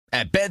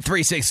At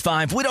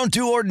Bet365, we don't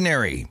do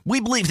ordinary. We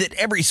believe that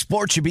every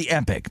sport should be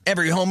epic.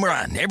 Every home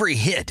run, every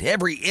hit,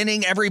 every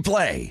inning, every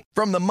play.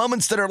 From the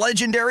moments that are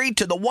legendary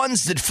to the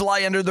ones that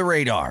fly under the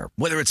radar.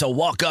 Whether it's a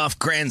walk-off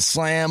grand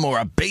slam or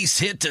a base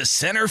hit to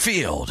center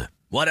field.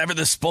 Whatever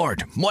the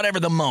sport, whatever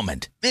the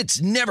moment.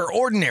 It's never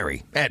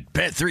ordinary at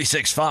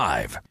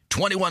Bet365.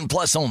 21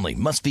 plus only.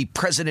 Must be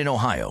present in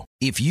Ohio.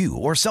 If you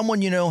or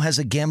someone you know has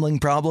a gambling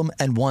problem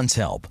and wants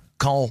help,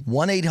 call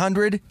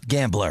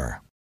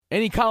 1-800-GAMBLER.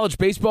 Any college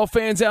baseball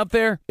fans out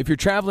there? If you're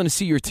traveling to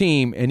see your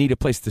team and need a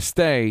place to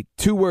stay,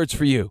 2 words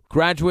for you: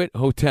 Graduate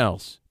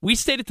Hotels. We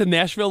stayed at the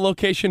Nashville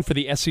location for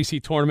the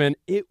SEC tournament.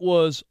 It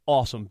was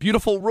awesome.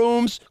 Beautiful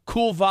rooms,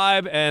 cool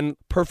vibe, and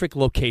perfect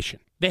location.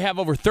 They have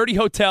over 30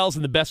 hotels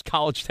in the best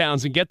college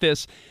towns, and get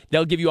this,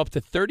 they'll give you up to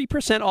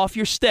 30% off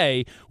your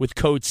stay with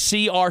code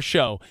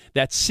CRSHOW.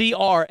 That's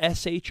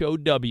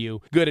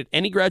CRSHOW. Good at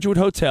any Graduate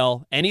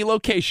Hotel, any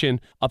location,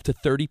 up to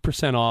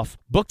 30% off.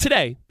 Book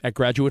today at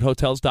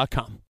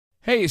graduatehotels.com.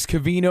 Hey, it's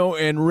Covino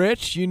and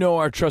Rich. You know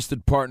our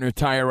trusted partner,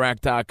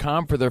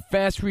 TireRack.com, for their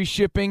fast free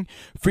shipping,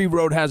 free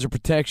road hazard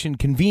protection,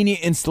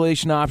 convenient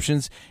installation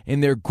options,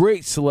 and their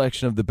great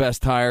selection of the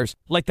best tires.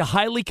 Like the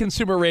highly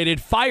consumer-rated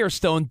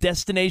Firestone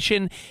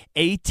Destination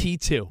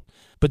AT2.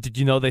 But did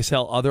you know they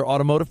sell other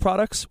automotive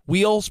products?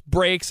 Wheels,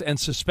 brakes, and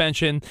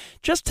suspension,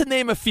 just to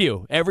name a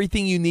few.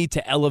 Everything you need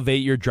to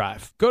elevate your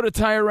drive. Go to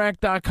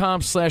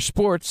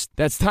TireRack.com/sports.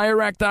 That's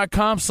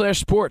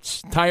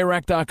TireRack.com/sports.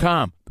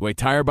 TireRack.com, the way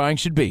tire buying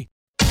should be.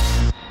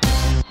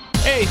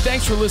 Hey,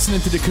 thanks for listening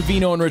to the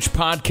Covino and Rich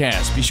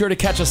podcast. Be sure to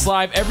catch us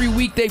live every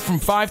weekday from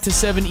 5 to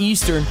 7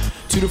 Eastern,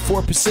 2 to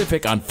 4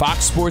 Pacific on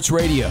Fox Sports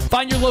Radio.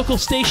 Find your local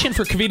station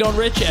for Covino and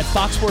Rich at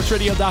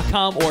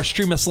foxsportsradio.com or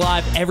stream us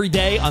live every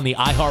day on the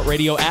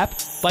iHeartRadio app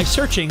by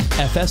searching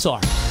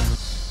FSR.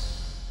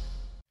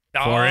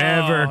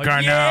 Forever,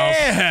 Carnal.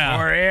 Yeah.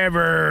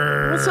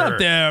 Forever. What's up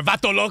there,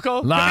 Vato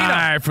Loco?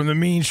 Live from the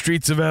mean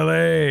streets of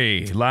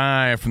L.A.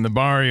 Live from the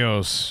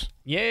barrios.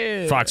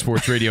 Yeah. Fox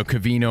Sports Radio,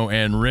 Covino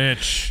and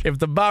Rich. If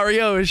the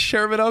barrio is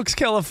Sherman Oaks,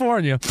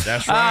 California.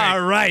 That's right.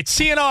 All right.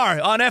 CNR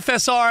on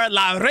FSR.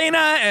 La Reina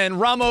and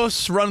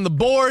Ramos running the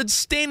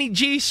boards. Danny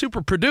G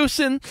super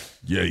producing.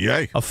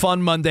 Yeah. A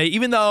fun Monday,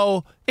 even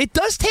though it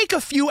does take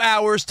a few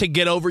hours to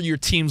get over your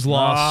team's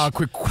loss.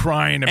 Quit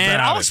crying about it.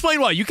 And I'll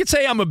explain why. You could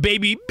say I'm a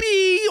baby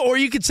B, or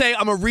you could say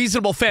I'm a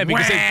reasonable fan,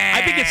 because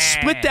I think it's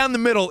split down the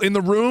middle in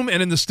the room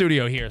and in the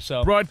studio here.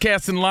 So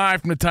broadcasting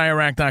live from the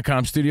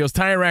TireRack.com studios.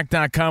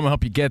 TireRack.com will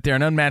help you get there.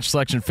 An unmatched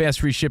selection,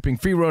 fast free shipping,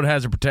 free road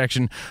hazard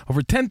protection.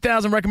 Over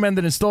 10,000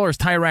 recommended installers.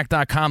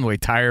 TireRack.com, the way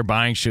tire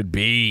buying should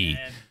be.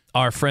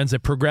 Our friends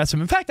at Progressive.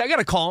 In fact, I got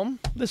to call them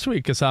this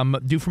week because I'm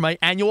due for my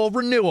annual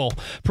renewal.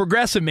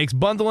 Progressive makes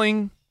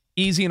bundling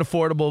easy and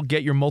affordable.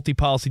 Get your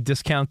multi-policy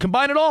discount.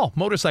 Combine it all.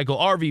 Motorcycle,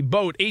 RV,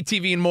 boat,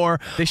 ATV, and more.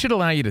 They should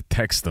allow you to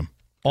text them.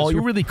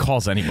 Who really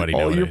calls anybody all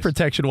nowadays? Your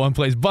protection one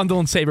place. Bundle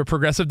and save at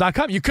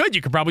Progressive.com. You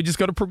could probably just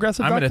go to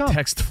Progressive.com. I'm in a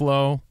text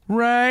flow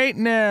right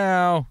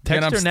now.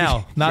 Text her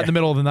now, not in the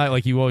middle of the night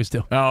like you always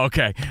do. Oh,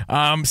 okay.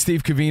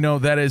 Steve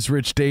Covino, that is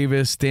Rich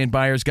Davis. Dan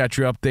Byers got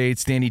your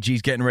updates. Danny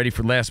G's getting ready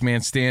for Last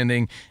Man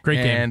Standing.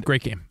 Great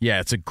game.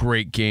 Yeah, it's a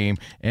great game.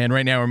 And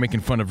right now we're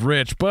making fun of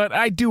Rich, but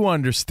I do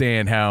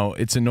understand how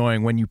it's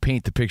annoying when you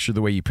paint the picture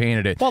the way you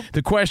painted it. Well,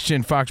 the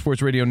question, Fox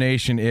Sports Radio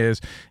Nation, is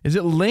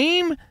it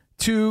lame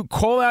to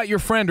call out your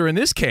friend, or in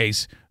this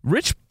case,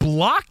 Rich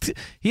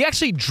he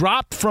actually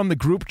dropped from the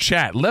group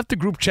chat, left the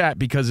group chat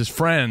because his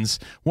friends,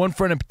 one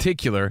friend in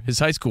particular, his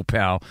high school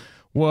pal,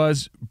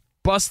 was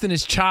busting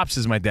his chops,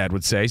 as my dad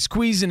would say,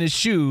 squeezing his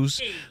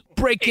shoes,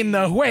 breaking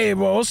the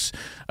huevos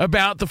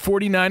about the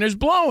 49ers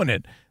blowing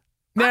it.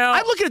 Now,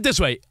 I look at it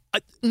this way.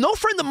 No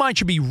friend of mine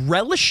should be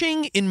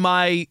relishing in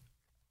my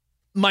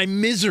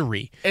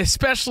misery.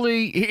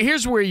 Especially,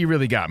 here's where you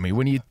really got me,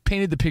 when you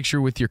painted the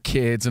picture with your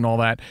kids and all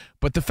that,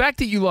 but the fact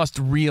that you lost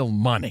real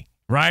money,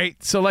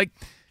 right? So,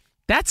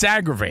 that's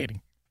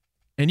aggravating.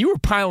 And you were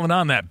piling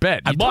on that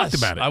bet. You talked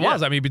about it. I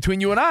was. I mean,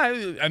 between you and I,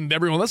 and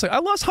everyone listening, I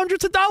lost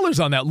hundreds of dollars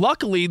on that.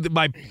 Luckily,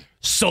 my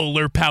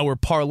solar power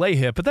parlay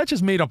hit, but that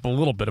just made up a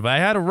little bit of it. I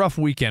had a rough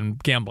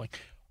weekend gambling.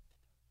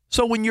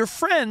 So when your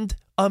friend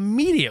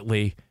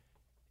immediately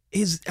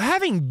is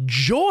having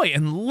joy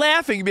and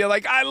laughing, being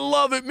like, I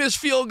love it, missed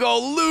field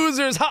goal,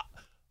 losers.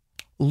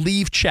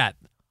 Leave chat.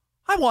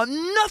 I want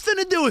nothing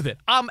to do with it.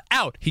 I'm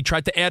out. He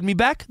tried to add me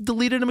back,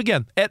 deleted him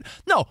again.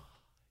 No,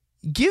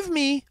 give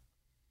me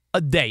a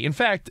day. In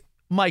fact,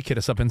 Mike hit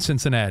us up in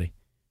Cincinnati.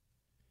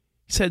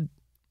 He said,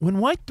 when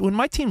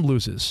my team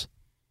loses,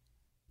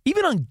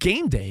 even on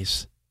game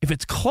days, if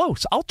it's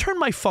close, I'll turn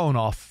my phone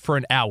off for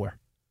an hour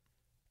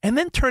and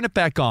then turn it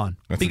back on.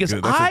 That's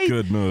a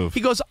good move.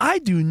 He goes, I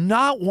do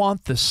not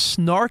want the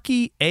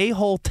snarky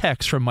a-hole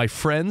texts from my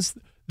friends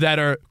that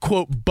are,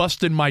 quote,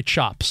 busting my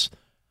chops.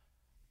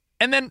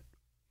 And then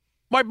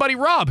my buddy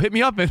Rob hit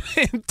me up in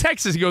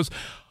Texas. He goes,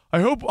 I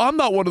hope I'm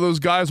not one of those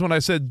guys when I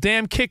said,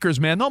 damn kickers,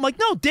 man. No, I'm like,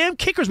 no, damn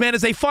kickers, man,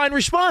 is a fine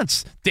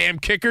response. Damn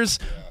kickers.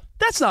 Yeah.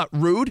 That's not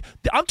rude.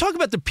 I'm talking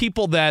about the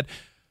people that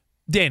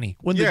Danny,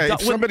 when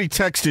if somebody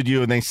texted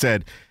you and they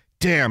said,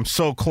 damn,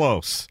 so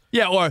close.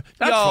 Yeah, or,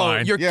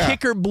 fine. Your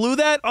kicker blew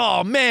that?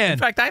 Oh, man. In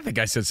fact, I think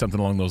I said something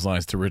along those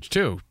lines to Rich,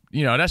 too.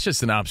 You know, that's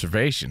just an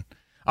observation.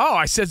 Oh,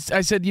 I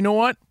said, you know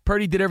what?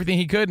 Purdy did everything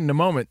he could in the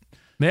moment.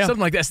 Yeah.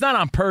 Something like that. It's not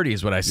on Purdy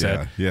is what I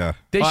said. Yeah.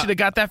 They should have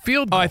got that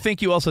field goal. Oh, I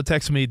think you also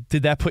texted me,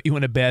 did that put you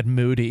in a bad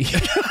moody?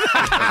 But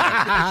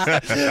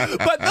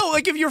no,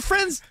 like if your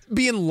friend's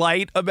being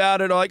light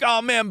about it or like,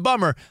 oh, man,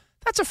 bummer.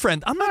 That's a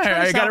friend. I'm not trying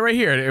to I got it right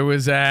here. It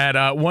was at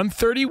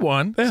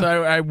 1:31,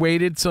 so I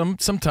waited some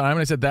time,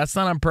 and I said, that's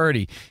not on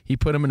Purdy. He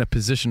put him in a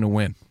position to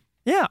win.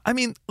 Yeah, I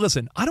mean,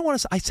 listen, I don't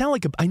want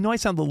to. I know I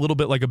sound a little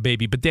bit like a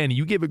baby, but Danny,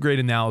 you gave a great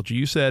analogy.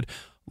 You said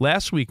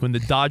last week when the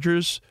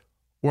Dodgers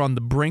were on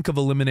the brink of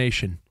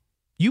elimination,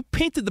 you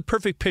painted the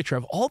perfect picture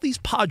of all these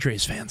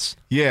Padres fans.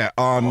 Yeah,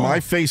 on my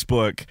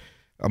Facebook,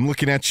 I'm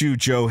looking at you,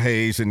 Joe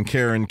Hayes and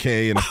Karen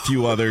Kay and a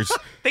few others.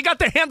 They got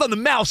their hand on the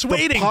mouse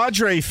waiting. The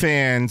Padre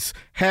fans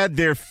had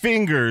their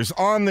fingers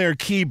on their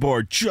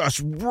keyboard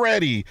just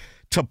ready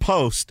to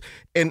post,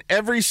 and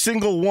every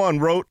single one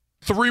wrote,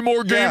 3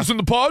 more games than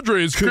the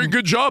Padres.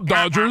 Good job,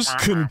 Dodgers.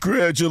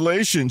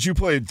 Congratulations. You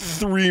played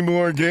 3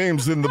 more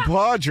games than the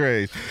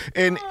Padres.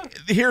 And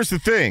here's the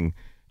thing.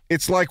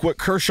 It's like what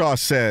Kershaw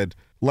said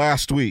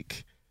last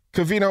week.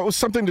 Covino, it was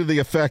something to the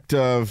effect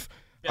of,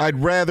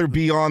 I'd rather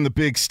be on the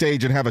big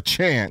stage and have a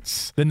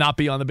chance than not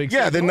be on the big stage.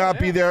 Yeah, than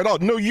not be there at all.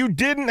 No, you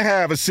didn't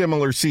have a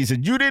similar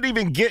season. You didn't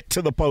even get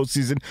to the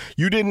postseason.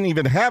 You didn't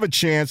even have a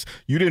chance.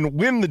 You didn't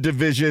win the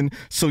division.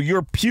 So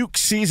your puke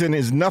season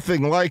is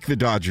nothing like the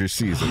Dodgers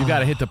season. You got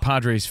to hit the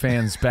Padres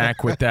fans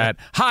back with that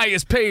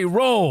highest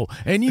payroll,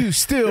 and you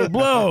still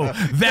blow.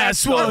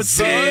 That's what's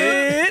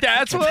it.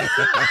 That's what.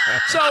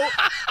 So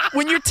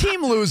when your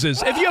team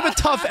loses, if you have a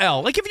tough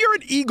L, like if you're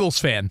an Eagles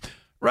fan,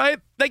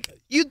 right? Like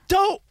you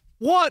don't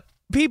want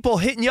people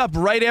hitting you up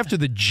right after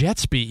the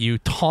Jets beat you,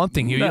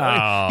 taunting you.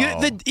 No.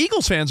 The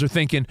Eagles fans are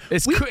thinking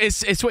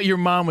it's what your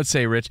mom would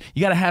say, Rich.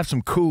 You got to have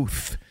some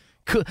couth.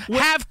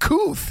 Have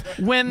couth.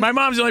 When my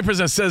mom's the only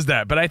person that says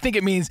that, but I think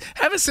it means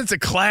have a sense of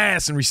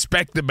class and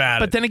respect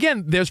about it. But then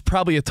again, there's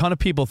probably a ton of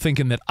people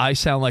thinking that I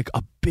sound like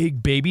a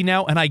big baby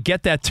now, and I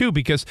get that too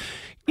because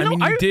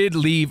you did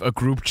leave a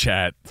group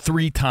chat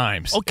 3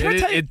 times. Oh,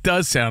 it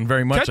does sound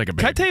very much like a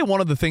baby. Can I tell you one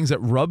of the things that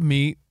rubbed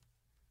me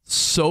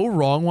so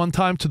wrong one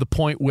time to the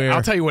point where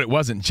I'll tell you what it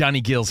wasn't.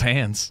 Johnny Gill's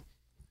hands.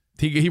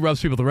 He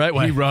rubs people the right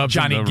way. He rubs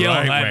Johnny the Gill.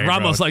 right way,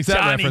 Ramos likes that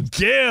Johnny reference.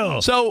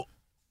 Gill. So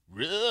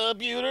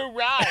rub you the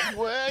right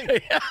way.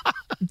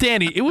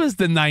 Danny, it was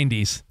the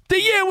 90s. The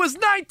year was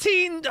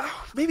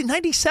maybe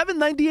 97,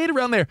 98,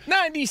 around there.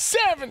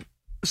 97.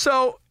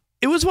 So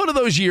it was one of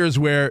those years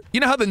where,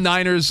 you know how the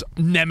Niners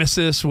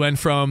nemesis went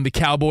from the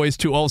Cowboys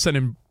to all of a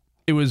sudden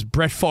it was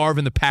Brett Favre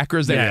and the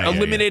Packers. They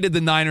eliminated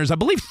the Niners, I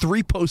believe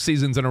 3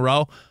 postseasons in a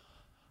row.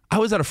 I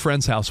was at a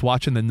friend's house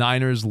watching the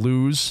Niners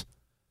lose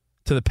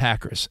to the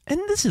Packers. And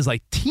this is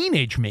like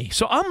teenage me.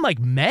 So I'm like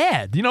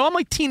mad. You know, I'm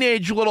like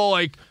teenage little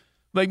like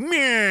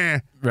meh.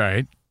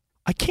 Right.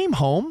 I came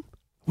home.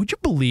 Would you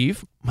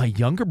believe my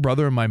younger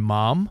brother and my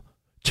mom,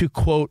 to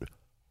quote,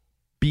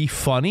 be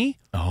funny,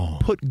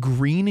 put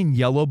green and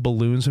yellow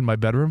balloons in my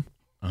bedroom?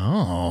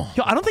 Oh.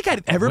 Yo, I don't think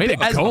I'd ever been.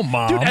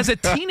 Mom. Dude, as a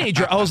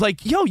teenager, I was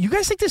like, yo, you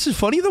guys think this is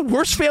funny? You're the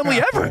worst family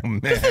ever.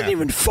 This isn't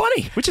even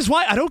funny. Which is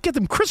why I don't get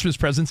them Christmas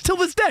presents till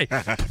this day.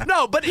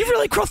 No, but you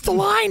really crossed the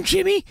line,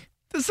 Jimmy.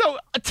 So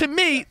to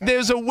me,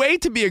 there's a way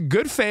to be a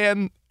good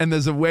fan, and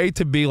there's a way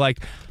to be like,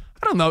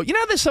 I don't know. You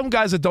know, there's some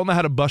guys that don't know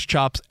how to bust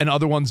chops, and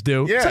other ones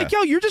do. Yeah. It's like,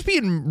 yo, you're just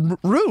being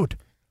rude.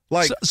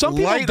 Like, some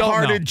people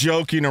lighthearted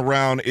joking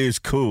around is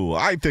cool.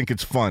 I think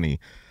it's funny.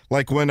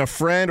 Like when a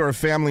friend or a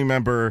family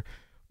member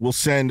will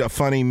send a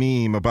funny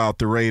meme about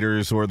the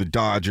Raiders or the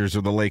Dodgers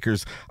or the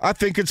Lakers. I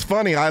think it's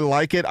funny. I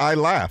like it. I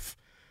laugh.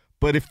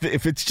 But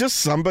if it's just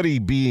somebody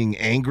being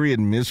angry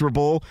and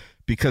miserable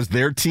because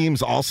their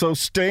teams also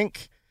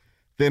stink,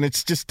 then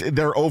it's just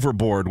they're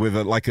overboard with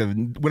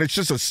when it's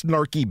just a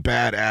snarky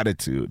bad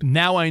attitude.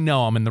 Now I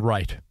know I'm in the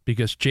right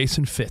because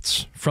Jason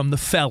Fitz from the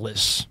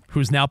Fellas,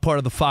 who's now part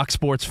of the Fox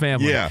Sports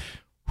family,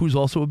 who's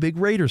also a big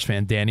Raiders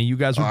fan. Danny, you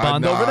guys would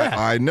bond over that.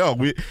 I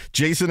know.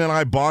 Jason and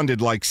I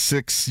bonded like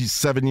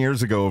 6-7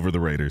 years ago over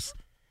the Raiders.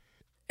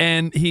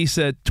 And he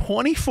said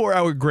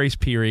 24-hour grace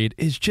period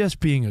is just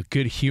being a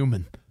good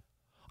human.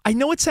 I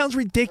know it sounds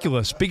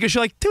ridiculous because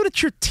you're like, dude,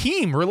 it's your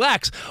team.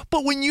 Relax.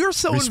 But when you're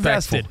so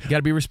invested, you got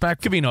to be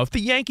respectful. Covino, if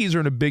the Yankees are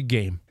in a big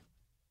game,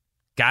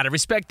 got to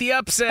respect the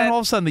upset. And all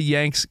of a sudden the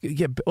Yanks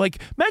get,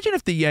 like, imagine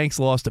if the Yanks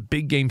lost a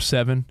big game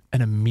 7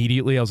 and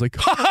immediately I was like,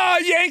 ha ha,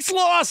 Yanks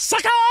lost,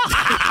 sucker!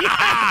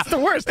 It's the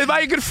worst. Am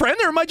I a good friend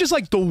or am I just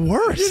like the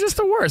worst? You're just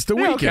the worst, the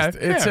weakest.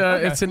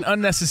 Okay. It's an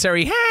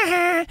unnecessary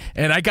ha-ha.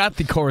 And I got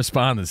the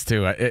correspondence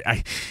too.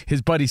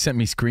 His buddy sent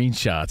me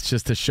screenshots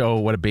just to show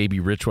what a baby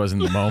Rich was in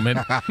the moment.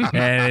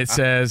 And it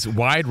says,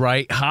 wide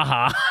right,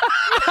 ha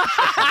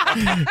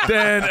ha.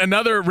 Then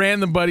another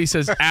random buddy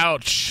says,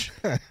 ouch.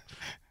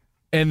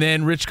 And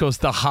then Rich goes,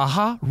 the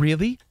haha,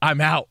 really?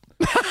 I'm out.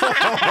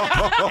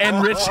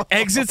 And Rich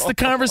exits the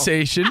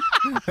conversation.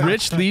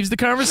 Rich leaves the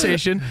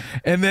conversation,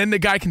 and then the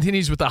guy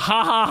continues with a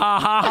ha ha ha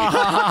ha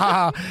ha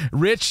ha ha.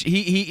 Rich,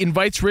 he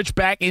invites Rich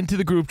back into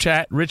the group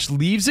chat. Rich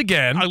leaves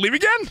again. I leave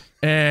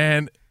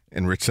again?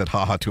 And Rich said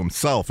ha-ha to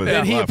himself.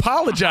 And he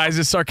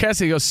apologizes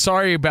sarcastically. He goes,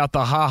 sorry about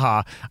the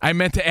ha-ha. I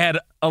meant to add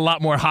a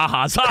lot more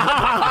ha-has.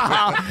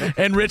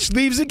 And Rich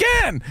leaves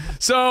again.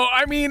 So,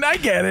 I mean, I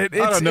get it.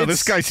 I don't know.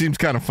 This guy seems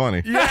kind of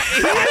funny. Yeah,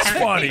 he is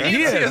funny.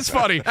 He is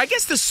funny. I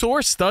guess the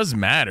source does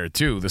matter,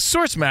 too. The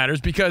source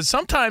matters because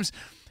sometimes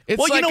it's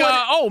well, like, you know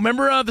what?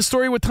 Remember the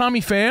story with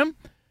Tommy Pham?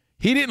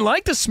 He didn't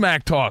like the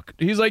smack talk.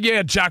 He's like,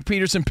 yeah, Jock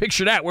Peterson,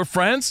 picture that. We're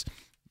friends?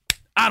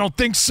 I don't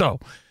think so.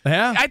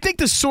 Yeah, I think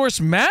the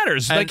source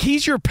matters. And like,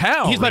 he's your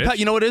pal. He's my pal.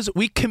 You know what it is?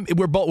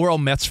 We're all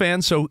Mets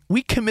fans, so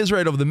we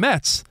commiserate over the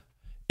Mets.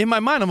 In my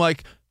mind, I'm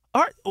like,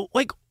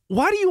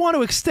 why do you want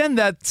to extend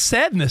that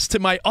sadness to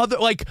my other?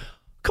 Like,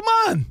 come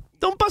on,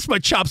 don't bust my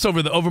chops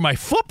over my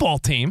football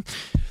team.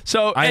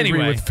 So I anyway,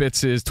 agree with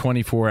Fitz's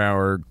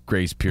 24-hour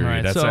grace period.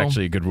 Right, that's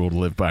actually a good rule to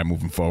live by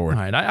moving forward.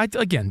 All right. I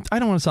don't want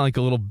to sound like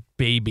a little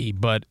baby,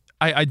 but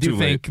I do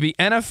think the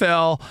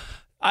NFL.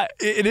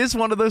 It is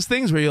one of those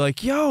things where you're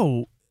like,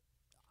 yo,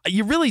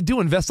 you really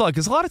do invest a lot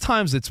because a lot of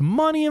times it's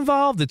money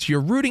involved. It's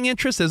your rooting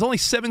interest. There's only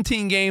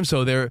 17 games,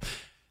 so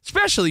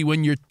especially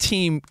when your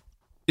team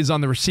is on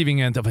the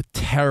receiving end of a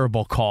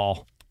terrible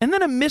call and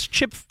then a missed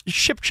chip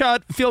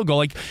shot field goal.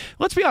 Like,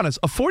 let's be honest,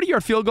 a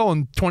 40-yard field goal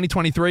in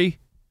 2023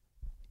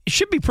 it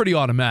should be pretty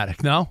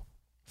automatic. No,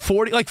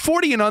 40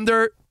 and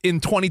under. In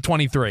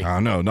 2023. I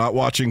don't know. Not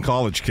watching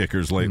college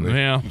kickers lately.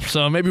 Yeah,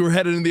 so maybe we're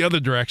headed in the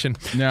other direction.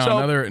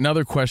 Now,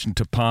 another question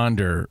to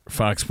ponder,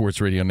 Fox Sports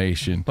Radio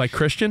Nation. Like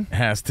Christian?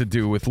 Has to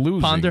do with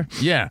losing. Ponder?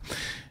 Yeah.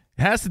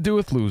 It has to do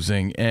with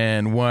losing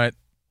and what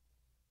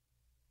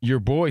your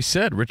boy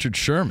said, Richard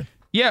Sherman.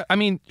 Yeah, I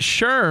mean,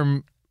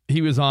 Sherm,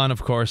 he was on,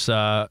 of course,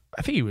 I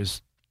think he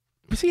was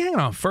he hanging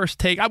on First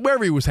Take?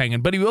 Wherever he was hanging,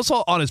 but he was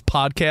also on his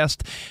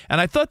podcast, and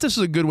I thought this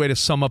was a good way to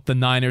sum up the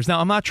Niners. Now,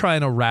 I'm not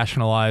trying to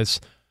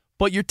rationalize,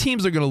 but your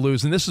teams are going to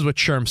lose, and this is what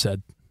Sherm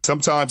said.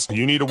 Sometimes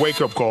you need a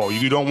wake-up call.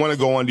 You don't want to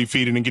go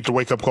undefeated and get the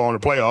wake-up call in the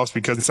playoffs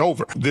because it's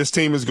over. This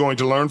team is going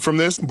to learn from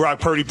this.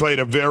 Brock Purdy played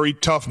a very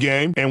tough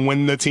game, and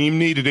when the team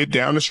needed it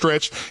down the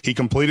stretch, he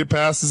completed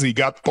passes, he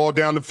got the ball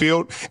down the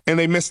field, and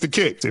they missed the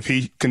kicks. If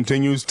he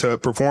continues to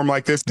perform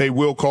like this, they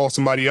will call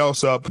somebody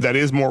else up that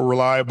is more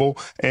reliable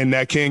and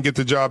that can get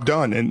the job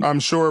done. And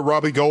I'm sure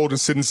Robbie Gould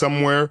is sitting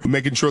somewhere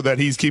making sure that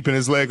he's keeping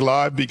his leg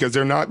live because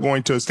they're not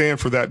going to stand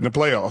for that in the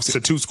playoffs. It's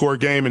a 2-score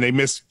game, and they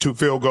missed 2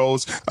 field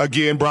goals.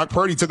 Again, Brock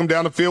Purdy took him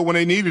down the field when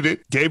they needed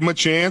it, gave him a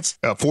chance,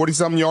 a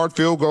 40-something yard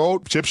field goal,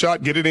 chip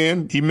shot, get it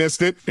in. He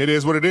missed it. It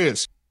is what it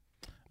is.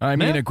 I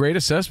mean, a great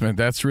assessment.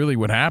 That's really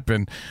what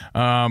happened.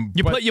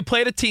 You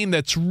played a team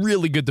that's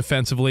really good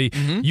defensively.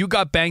 Mm-hmm. You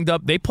got banged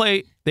up. They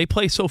play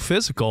so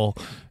physical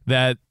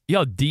that,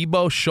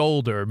 Debo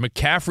shoulder,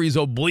 McCaffrey's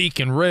oblique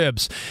and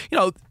ribs.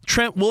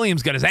 Trent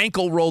Williams got his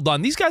ankle rolled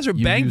on. These guys are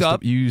banged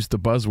up. You used the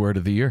buzzword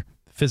of the year.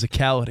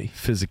 Physicality.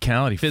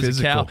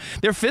 Physical.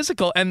 They're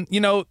physical. And,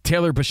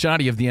 Taylor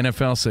Bisciotti of the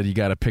NFL said you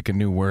got to pick a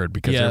new word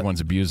because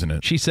everyone's abusing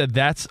it. She said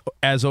that's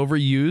as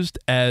overused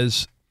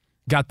as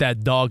got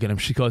that dog in him.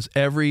 She goes,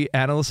 every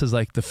analyst is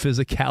like the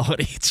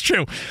physicality. It's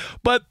true.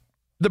 But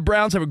the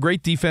Browns have a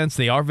great defense.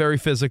 They are very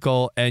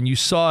physical. And you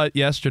saw it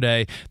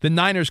yesterday. The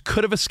Niners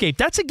could have escaped.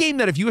 That's a game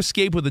that if you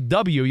escape with a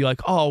W, you're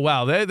like, oh,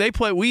 wow, they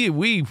play.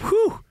 We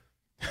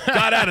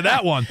got out of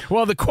that one.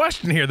 Well, the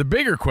question here, the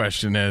bigger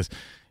question is,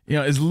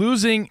 is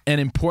losing an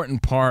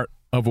important part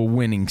of a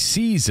winning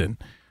season,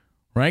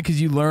 right? Because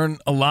you learn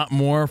a lot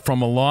more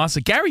from a loss.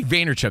 Like Gary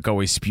Vaynerchuk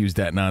always spews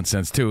that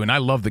nonsense too, and I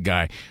love the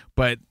guy.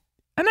 And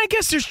I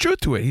guess there's truth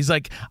to it. He's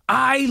like,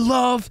 I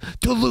love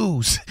to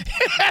lose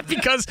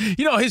because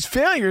his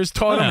failures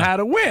taught him how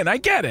to win. I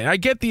get it. I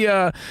get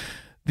the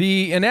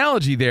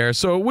analogy there.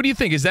 So, what do you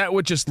think? Is that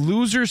what just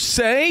losers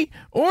say,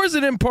 or is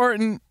it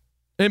important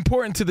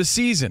to the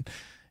season?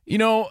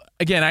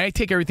 Again, I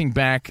take everything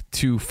back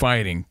to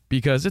fighting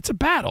because it's a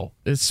battle.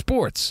 It's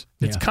sports.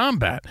 It's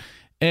combat.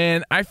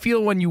 And I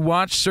feel when you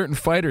watch certain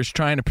fighters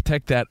trying to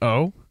protect that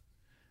O,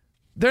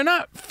 they're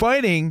not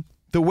fighting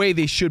the way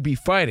they should be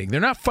fighting. They're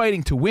not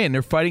fighting to win.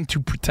 They're fighting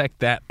to protect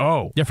that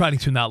O. They're fighting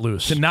to not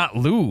lose.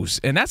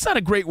 And that's not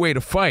a great way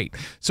to fight.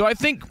 So I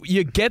think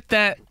you get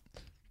that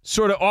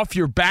sort of off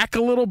your back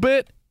a little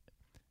bit.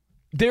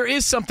 There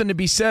is something to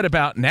be said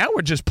about now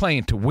we're just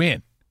playing to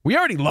win. We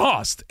already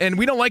lost, and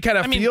we don't like how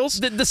that feels.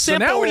 So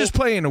now we're just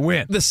playing to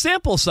win. The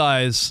sample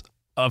size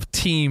of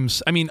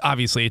teams,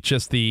 obviously it's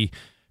just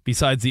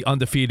besides the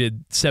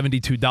undefeated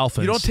 72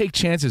 Dolphins. You don't take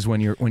chances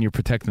when you're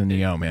protecting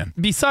the O, man.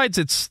 Besides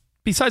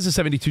the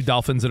 72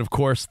 Dolphins and, of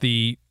course,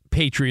 the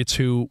Patriots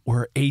who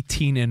were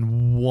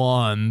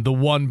 18-1, the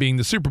one being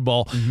the Super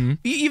Bowl. Mm-hmm.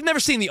 You've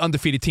never seen the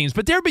undefeated teams,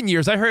 but there have been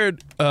years. I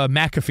heard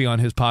McAfee on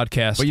his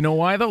podcast. But you know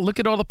why, though? Look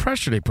at all the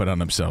pressure they put on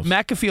themselves.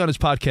 McAfee on his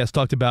podcast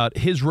talked about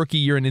his rookie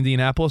year in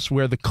Indianapolis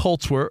where the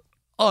Colts were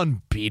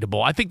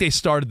unbeatable. I think they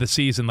started the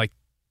season like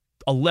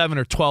 11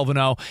 or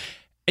 12-0.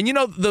 And you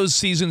know those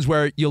seasons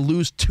where you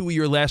lose 2 of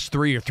your last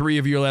 3 or 3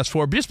 of your last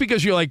 4 just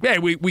because you're like, hey,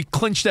 we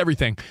clinched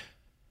everything.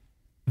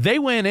 They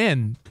went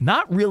in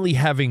not really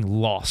having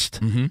lost,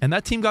 and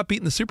that team got beat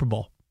in the Super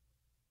Bowl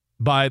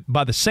by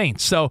the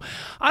Saints. So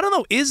I don't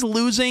know, is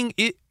losing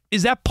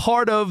is that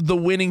part of the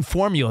winning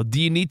formula? Do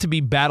you need to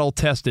be battle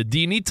tested? Do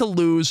you need to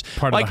lose?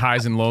 Part of the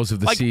highs and lows of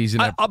the season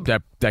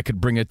that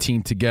could bring a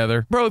team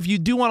together. Bro, if you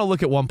do want to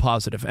look at one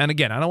positive, and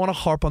again, I don't want to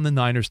harp on the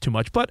Niners too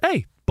much, but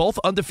hey, both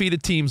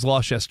undefeated teams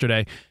lost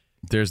yesterday.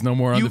 There's no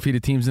more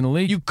undefeated teams in the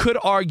league. You could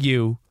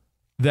argue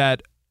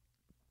that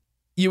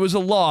it was a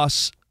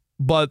loss,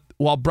 but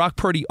while Brock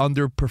Purdy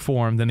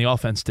underperformed and the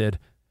offense did,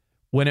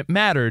 when it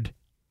mattered,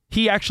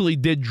 he actually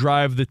did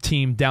drive the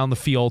team down the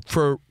field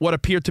for what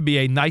appeared to be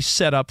a nice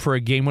setup for a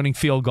game-winning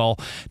field goal.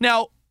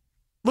 Now,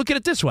 look at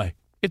it this way.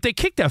 If they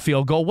kick that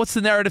field goal, what's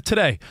the narrative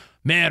today?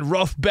 Man,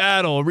 rough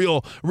battle,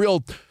 real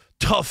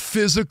tough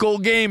physical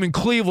game in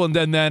Cleveland,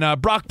 and then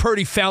Brock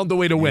Purdy found a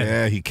way to win.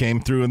 Yeah, he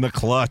came through in the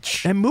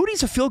clutch. And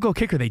Moody's a field goal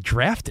kicker they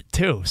drafted,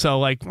 too.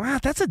 So,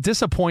 that's a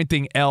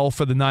disappointing L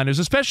for the Niners,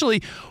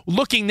 especially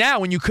looking now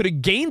when you could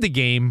have gained the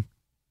game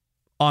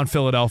on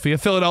Philadelphia.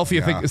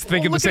 Philadelphia is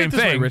thinking the same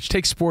thing. Rich,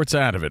 take sports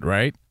out of it,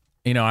 right?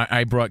 You know,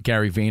 I brought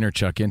Gary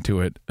Vaynerchuk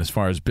into it as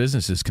far as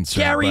business is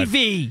concerned. Gary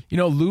V. You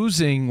know,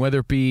 losing, whether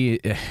it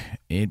be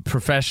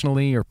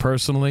professionally or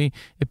personally,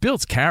 it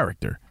builds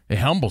character. It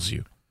humbles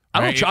you.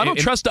 I don't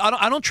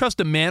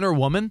trust a man or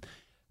woman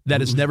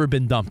that has never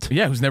been dumped.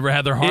 Yeah, who's never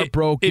had their heart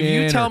broken. If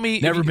you tell me,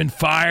 never been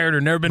fired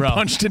or never been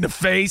punched in the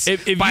face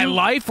by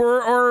life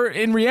or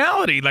in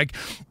reality, like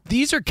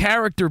these are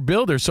character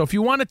builders. So if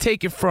you want to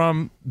take it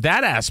from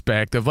that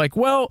aspect of like,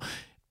 well,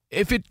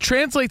 if it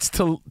translates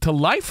to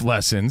life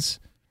lessons,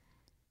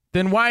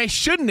 then why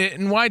shouldn't it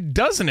and why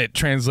doesn't it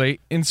translate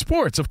in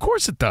sports? Of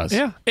course it does.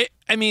 Yeah.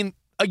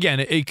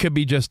 It could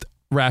be just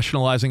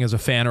rationalizing as a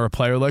fan or a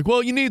player, like,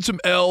 well, you need some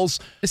L's.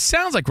 It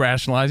sounds like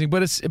rationalizing,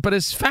 but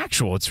it's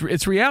factual.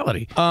 It's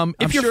reality.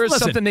 If you're it's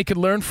something they could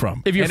learn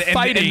from. If you're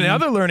fighting, and the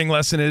other learning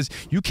lesson is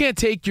you can't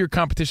take your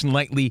competition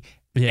lightly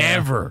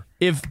ever.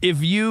 If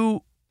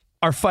you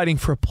are fighting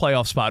for a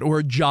playoff spot or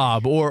a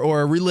job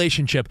or a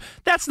relationship,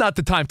 that's not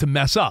the time to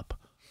mess up.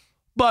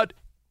 But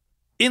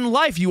in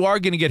life, you are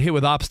going to get hit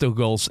with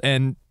obstacles,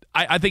 and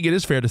I think it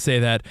is fair to say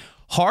that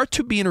hard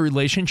to be in a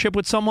relationship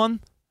with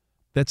someone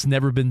that's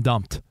never been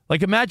dumped.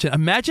 Like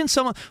imagine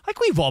someone, like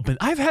we've all been,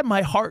 I've had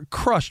my heart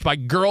crushed by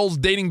girls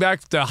dating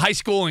back to high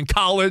school and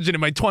college and in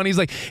my 20s.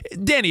 Like,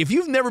 Danny, if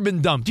you've never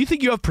been dumped, do you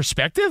think you have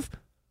perspective?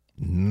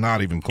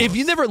 Not even close. If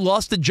you never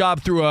lost a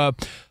job through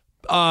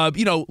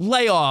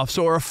layoffs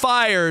or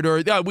fired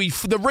or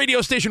the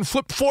radio station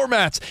flipped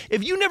formats.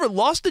 If you never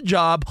lost a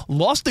job,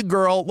 lost a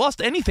girl,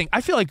 lost anything,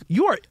 I feel like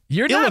you're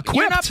ill-equipped.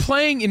 You're not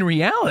playing in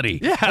reality.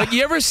 Yeah. Like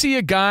you ever see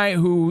a guy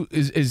who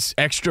is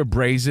extra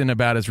brazen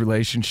about his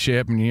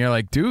relationship and you're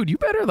like, dude, you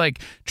better like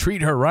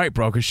treat her right,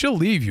 bro, because she'll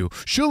leave you.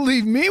 She'll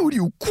leave me? What are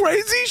you,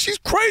 crazy? She's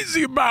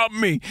crazy about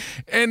me.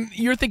 And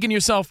you're thinking to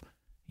yourself,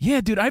 yeah,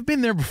 dude, I've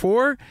been there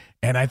before,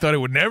 and I thought it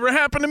would never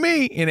happen to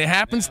me, and it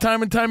happens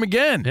time and time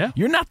again. Yeah.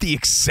 You're not the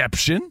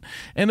exception,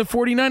 and the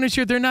 49ers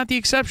here, they're not the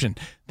exception.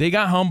 They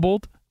got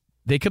humbled.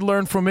 They could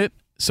learn from it.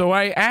 So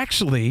I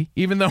actually,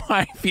 even though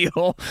I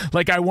feel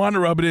like I want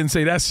to rub it in and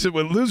say that's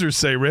what losers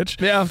say,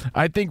 Rich,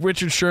 I think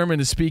Richard Sherman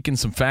is speaking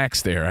some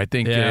facts there. I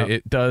think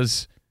it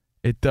does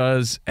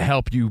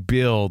help you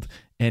build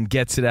and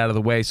gets it out of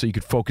the way so you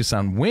could focus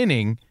on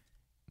winning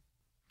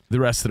the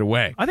rest of the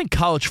way. I think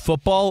college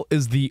football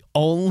is the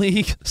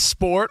only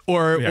sport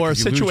or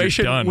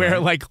situation where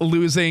like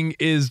losing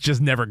is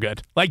just never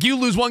good. Like you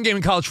lose one game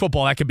in college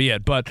football, that could be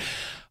it. But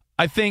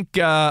I think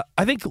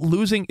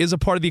losing is a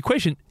part of the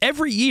equation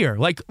every year.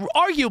 Like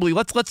arguably,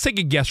 let's take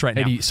a guess right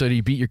now. So do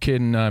you beat your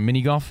kid in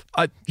mini golf?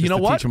 You know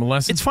what? Teach him a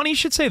lesson? It's funny you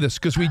should say this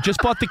because we just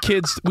bought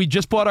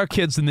our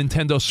kids the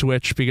Nintendo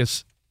Switch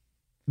because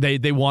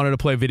They wanted to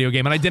play a video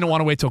game, and I didn't want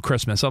to wait till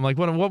Christmas. I'm like,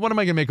 what am I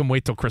going to make them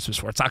wait till Christmas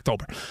for? It's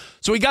October.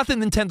 So we got the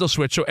Nintendo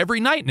Switch. So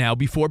every night now,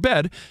 before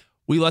bed,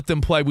 we let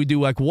them play. We do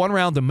like one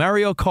round of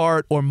Mario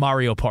Kart or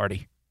Mario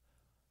Party.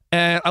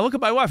 And I look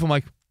at my wife. I'm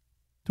like,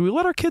 do we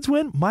let our kids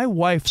win? My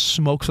wife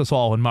smokes us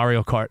all in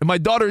Mario Kart. And my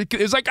daughter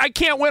is like, I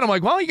can't win. I'm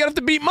like, well, you're going to have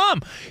to beat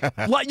mom.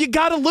 You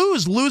got to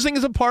lose. Losing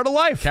is a part of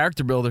life.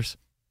 Character builders.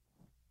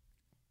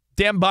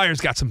 Dan Byers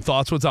got some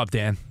thoughts. What's up,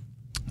 Dan?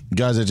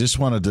 Guys, I just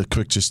wanted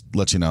to just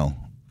let you know.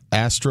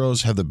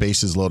 Astros have the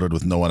bases loaded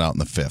with no one out in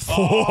the fifth.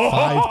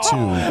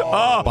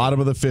 5-2, bottom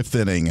of the fifth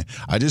inning.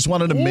 I just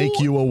wanted to make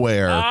you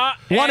aware.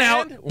 One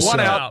out.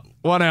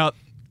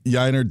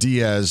 Yainer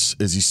Diaz,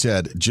 as he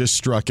said, just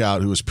struck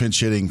out, who was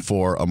pinch hitting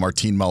for a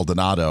Martin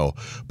Maldonado.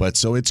 But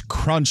so it's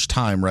crunch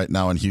time right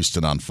now in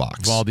Houston on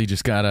Fox. Valdi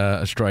just got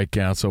a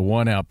strikeout, so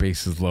 1 out,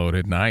 bases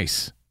loaded.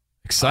 Nice.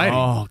 Exciting.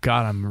 Oh,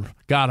 got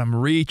him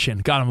reaching.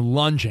 Got him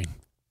lunging.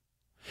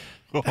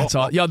 That's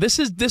all. Yo, this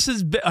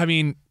is. I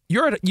mean,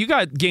 you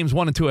got games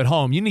 1 and 2 at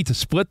home. You need to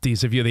split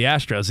these if you're the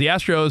Astros. The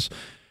Astros,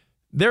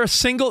 they're a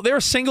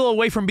single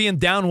away from being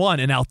down 1,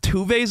 and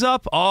Altuve's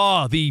up.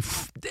 Oh,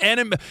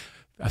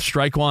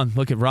 Strike one.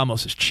 Look at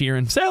Ramos is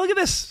cheering. Say, look at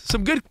this.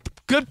 Some good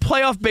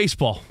playoff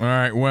baseball. All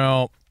right,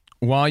 well,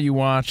 while you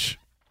watch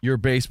your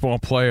baseball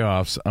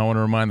playoffs, I want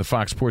to remind the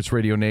Fox Sports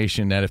Radio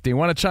Nation that if they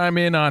want to chime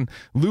in on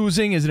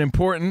losing, is it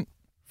important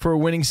for a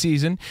winning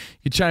season,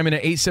 you can chime in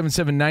at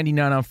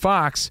 877-99 on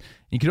Fox.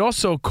 You could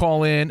also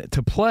call in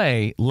to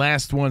play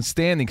Last One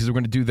Standing, because we're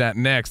going to do that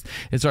next.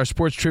 It's our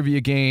sports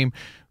trivia game,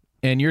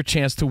 and your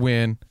chance to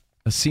win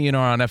a CNR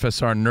on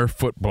FSR Nerf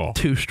football.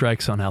 2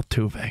 strikes on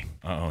Altuve.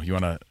 Uh-oh, you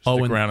want to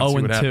stick around and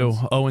see what happens?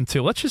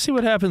 0-2. Let's just see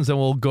what happens, then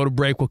we'll go to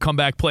break. We'll come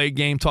back, play a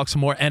game, talk some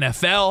more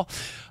NFL.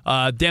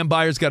 Dan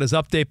Byers got his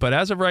update, but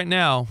as of right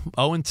now,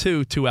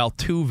 0-2 to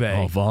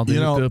Altuve.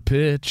 Valdi the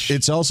pitch.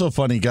 It's also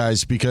funny,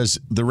 guys, because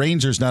the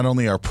Rangers not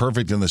only are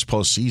perfect in this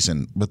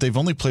postseason, but they've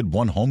only played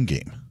one home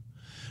game.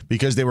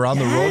 Because they were on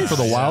the road for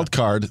the wild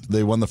card.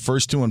 They won the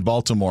first 2 in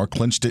Baltimore,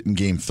 clinched it in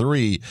Game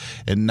 3,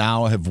 and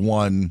now have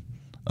won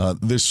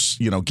this,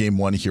 Game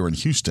 1 here in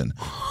Houston.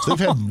 So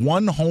they've had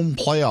one home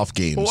playoff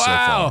game so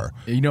far.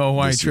 You know who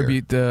I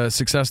attribute the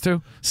success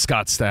to?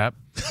 Scott Stapp.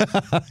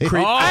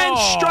 And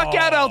struck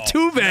out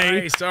Altuve.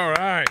 Nice, all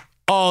right.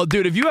 Oh,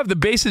 dude, if you have the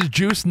bases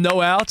juiced,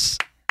 no outs,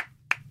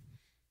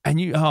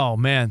 and oh,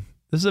 man,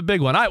 this is a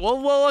big one. All right,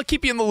 well, I'll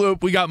keep you in the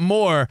loop. We got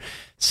more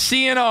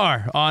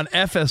CNR on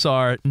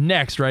FSR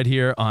next right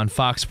here on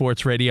Fox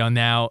Sports Radio.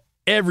 Now,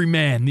 every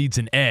man needs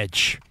an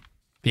edge.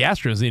 The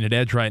Astros need an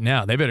edge right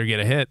now. They better get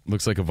a hit.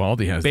 Looks like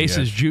Evaldi has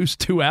bases juiced,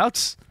 2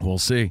 outs. We'll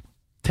see.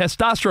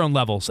 Testosterone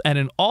levels at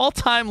an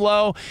all-time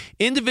low.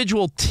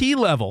 Individual T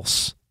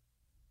levels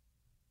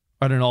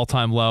are at an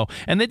all-time low.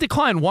 And they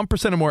decline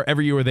 1% or more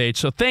every year with age.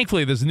 So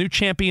thankfully, there's a new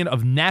champion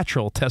of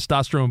natural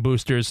testosterone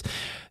boosters.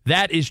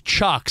 That is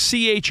CHOQ,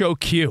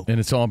 C-H-O-Q. And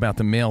it's all about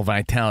the Male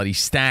Vitality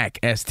Stack,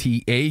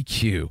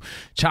 S-T-A-Q.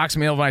 CHOQ's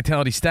Male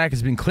Vitality Stack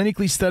has been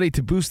clinically studied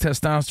to boost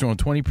testosterone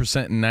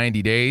 20% in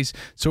 90 days.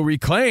 So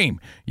reclaim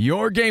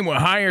your game with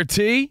higher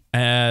T.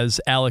 As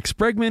Alex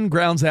Bregman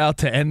grounds out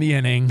to end the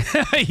inning.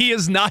 He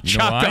is not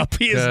chalked up.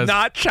 He is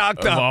not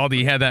chalked up.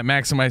 Evaldi had that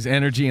maximized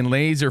energy and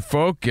laser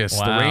focus.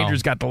 Wow. The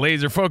Rangers got the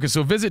laser focus.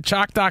 So visit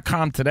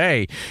CHOQ.com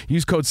today.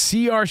 Use code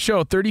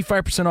CRSHOW,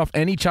 35% off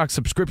any CHOQ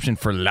subscription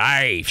for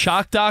life.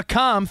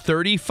 CHOQ.com,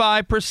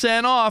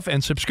 35% off,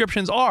 and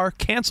subscriptions are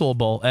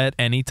cancelable at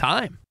any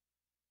time.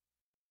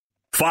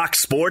 Fox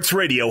Sports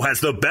Radio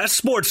has the best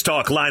sports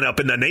talk lineup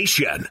in the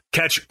nation.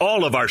 Catch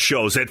all of our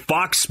shows at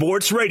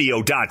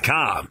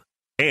foxsportsradio.com.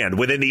 And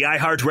within the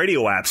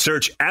iHeartRadio app,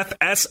 search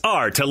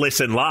FSR to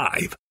listen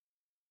live.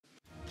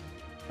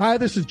 Hi,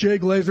 this is Jay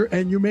Glazer,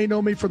 and you may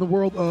know me from the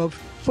world of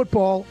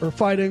football or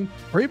fighting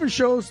or even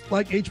shows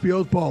like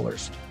HBO's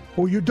Ballers.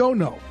 What you don't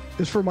know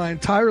is for my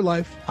entire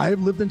life, I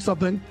have lived in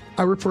something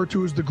I refer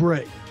to as the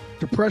gray.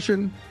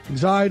 Depression,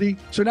 anxiety.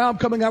 So now I'm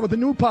coming out with a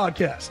new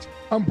podcast,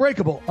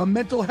 Unbreakable, a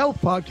mental health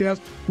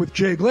podcast with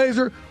Jay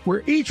Glazer,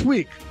 where each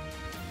week,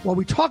 while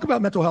we talk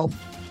about mental health,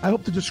 I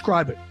hope to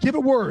describe it, give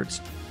it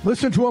words.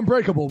 Listen to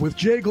Unbreakable with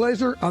Jay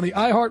Glazer on the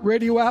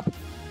iHeartRadio app,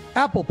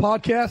 Apple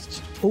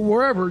Podcasts, or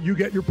wherever you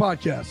get your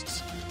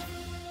podcasts.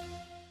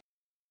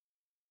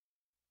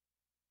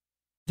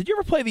 Did you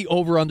ever play the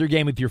over-under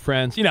game with your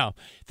friends?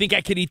 Think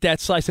I could eat that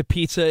slice of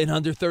pizza in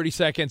under 30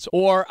 seconds?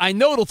 Or I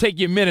know it'll take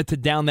you a minute to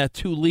down that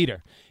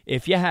 2-liter.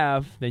 If you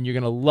have, then you're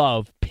going to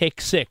love Pick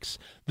 6,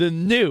 the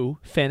new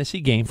fantasy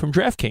game from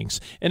DraftKings,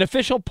 an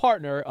official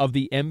partner of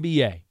the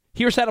NBA.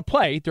 Here's how to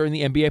play during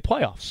the NBA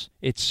playoffs.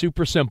 It's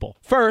super simple.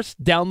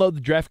 First, download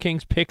the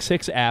DraftKings Pick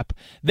 6 app.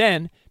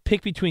 Then,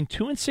 pick between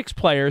 2 and 6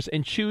 players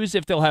and choose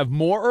if they'll have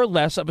more or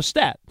less of a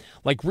stat,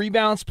 like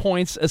rebounds,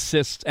 points,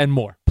 assists, and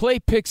more. Play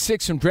Pick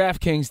 6 from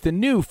DraftKings, the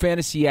new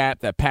fantasy app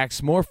that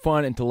packs more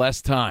fun into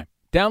less time.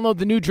 Download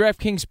the new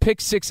DraftKings Pick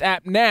 6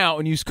 app now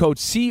and use code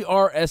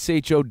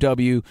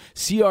CRSHOW,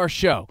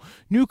 CRSHOW.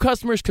 New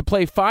customers could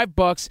play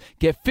 $5,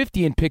 get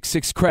 50 in Pick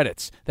 6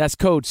 credits. That's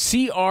code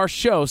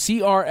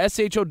CRSHOW,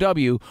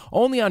 CRSHOW,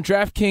 only on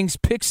DraftKings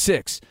Pick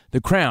 6. The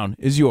crown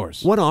is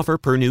yours. One offer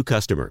per new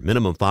customer.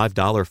 Minimum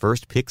 $5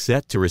 first pick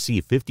set to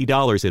receive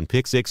 $50 in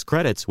Pick 6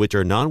 credits, which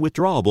are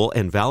non-withdrawable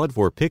and valid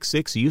for Pick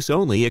 6 use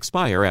only.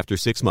 Expire after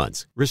 6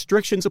 months.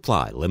 Restrictions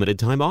apply. Limited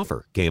time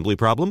offer. Gambling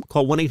problem?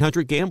 Call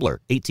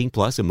 1-800-GAMBLER. 18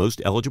 plus in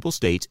most eligible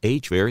states.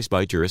 Age varies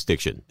by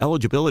jurisdiction.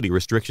 Eligibility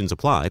restrictions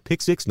apply.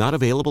 Pick 6 not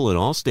available in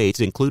all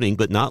states, including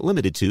but not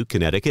limited to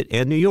Connecticut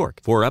and New York.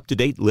 For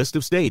up-to-date list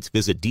of states,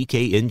 visit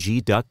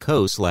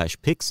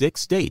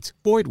dkng.co/pick6states.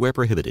 Void where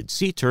prohibited.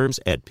 See terms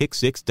at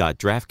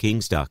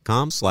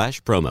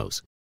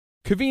pick6.draftkings.com/promos.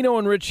 Covino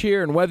and Rich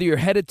here, and whether you're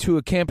headed to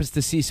a campus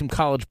to see some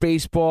college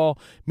baseball,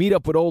 meet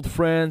up with old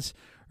friends,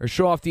 or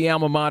show off the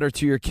alma mater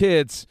to your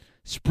kids,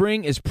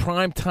 spring is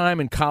prime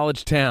time in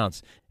college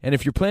towns. And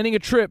if you're planning a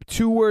trip,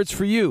 2 words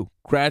for you: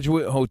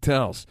 Graduate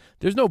Hotels.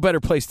 There's no better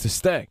place to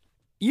stay.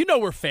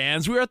 We're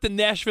fans. We were at the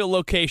Nashville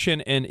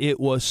location, and it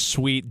was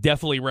sweet.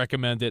 Definitely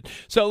recommend it.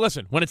 So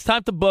listen, when it's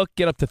time to book,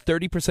 get up to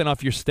 30%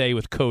 off your stay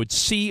with code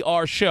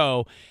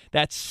CRSHOW.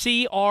 That's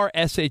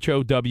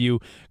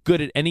CRSHOW.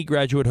 Good at any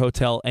Graduate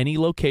Hotel, any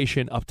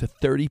location, up to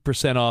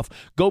 30% off.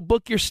 Go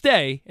book your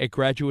stay at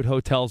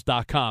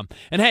graduatehotels.com.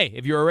 And hey,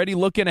 if you're already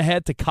looking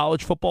ahead to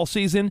college football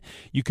season,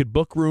 you could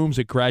book rooms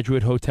at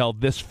Graduate Hotel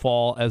this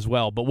fall as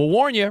well. But we'll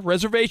warn you,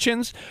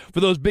 reservations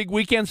for those big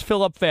weekends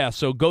fill up fast,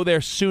 so go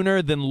there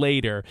sooner than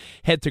later.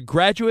 Head to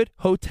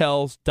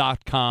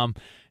graduatehotels.com.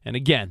 And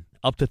again,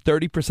 up to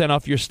 30%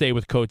 off your stay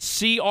with code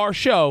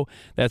CRSHOW.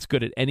 That's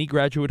good at any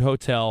Graduate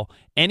Hotel,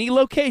 any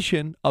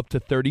location, up to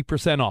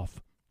 30%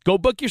 off. Go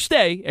book your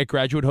stay at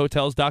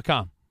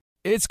graduatehotels.com.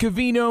 It's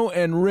Covino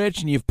and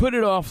Rich, and you've put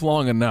it off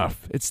long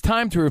enough. It's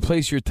time to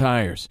replace your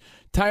tires.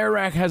 Tire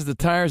Rack has the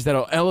tires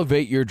that'll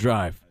elevate your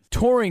drive.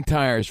 Touring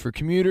tires for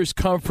commuters'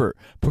 comfort,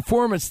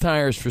 performance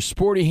tires for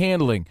sporty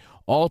handling,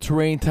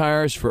 all-terrain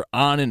tires for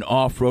on- and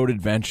off-road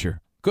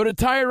adventure. Go to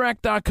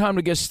TireRack.com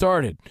to get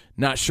started.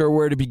 Not sure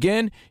where to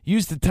begin?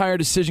 Use the Tire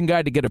Decision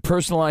Guide to get a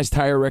personalized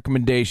tire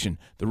recommendation.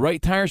 The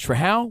right tires for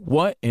how,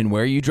 what, and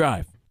where you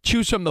drive.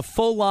 Choose from the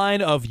full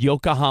line of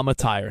Yokohama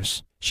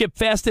tires. Ship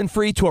fast and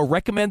free to a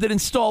recommended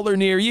installer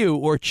near you,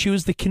 or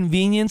choose the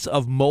convenience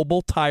of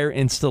mobile tire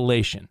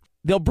installation.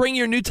 They'll bring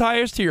your new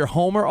tires to your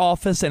home or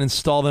office and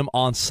install them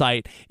on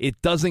site.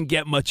 It doesn't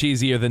get much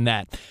easier than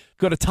that.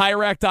 Go to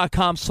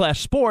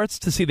TireRack.com/sports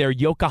to see their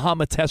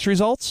Yokohama test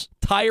results,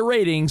 tire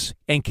ratings,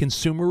 and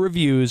consumer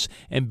reviews,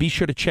 and be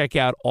sure to check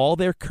out all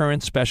their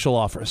current special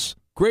offers.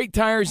 Great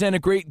tires and a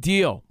great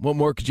deal. What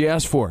more could you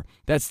ask for?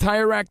 That's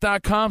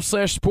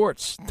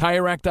TireRack.com/sports.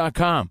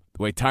 TireRack.com,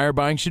 the way tire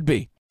buying should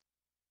be.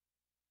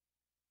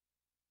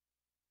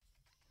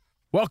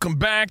 Welcome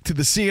back to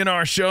the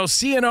CNR Show.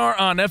 CNR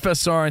on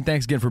FSR, and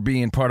thanks again for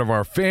being part of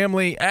our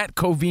family. At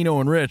Covino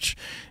and Rich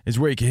is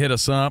where you can hit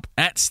us up.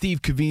 At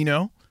Steve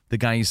Covino, the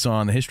guy you saw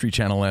on the History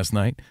Channel last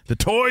night. The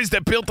toys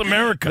that built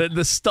America.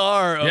 The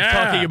star of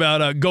talking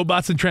about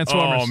GoBots and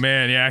Transformers. Oh,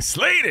 man, yeah, I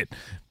slayed it.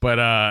 But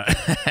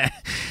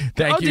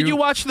thank you. Did you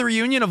watch the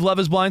reunion of Love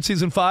is Blind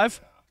Season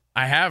 5?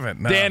 I haven't,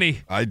 no.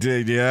 Danny. I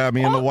did, yeah.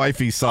 Me and the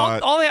wifey saw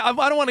it.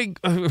 I don't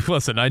want to...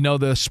 listen, I know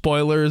the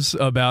spoilers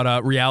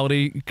about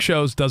reality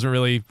shows doesn't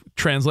really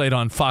translate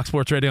on Fox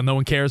Sports Radio. No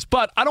one cares.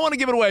 But I don't want to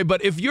give it away.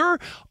 But if you're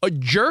a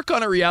jerk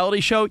on a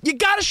reality show, you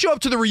got to show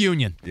up to the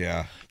reunion.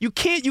 Yeah. You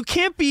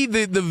can't be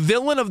the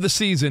villain of the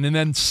season and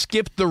then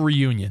skip the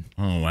reunion.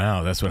 Oh,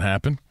 wow. That's what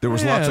happened? There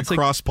was lots of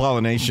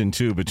cross-pollination,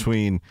 too,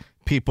 between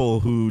people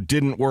who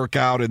didn't work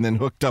out and then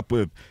hooked up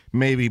with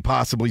maybe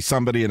possibly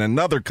somebody in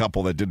another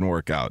couple that didn't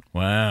work out.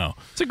 Wow.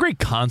 It's a great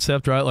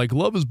concept, right? Like,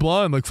 love is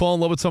blind, like fall in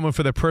love with someone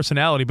for their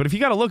personality. But if you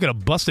got to look at a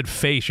busted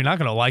face, you're not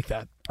going to like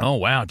that. Oh,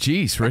 wow.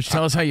 Jeez, Rich,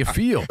 tell us how you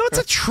feel. No, it's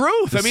the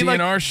truth. The I mean,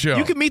 CNR show.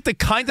 You can meet the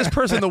kindest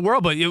person in the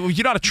world, but you're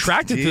not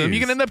attracted to them.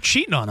 You can end up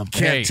cheating on them.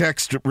 Can't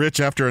text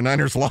Rich after a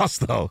Niners loss,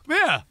 though.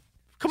 Yeah.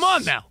 Come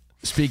on now.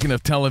 Speaking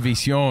of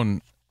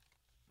television,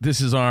 this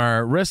is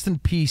our Rest in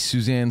Peace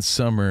Suzanne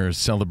Summers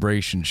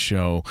celebration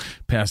show.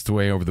 Passed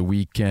away over the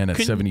weekend at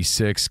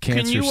 76.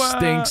 Cancer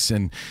stinks,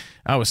 and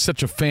I was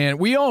such a fan.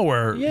 We all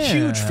were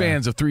huge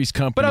fans of Three's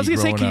Company. But I was going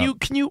to say, up.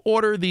 can you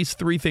order these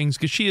three things?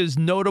 Because she is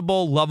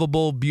notable,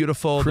 lovable,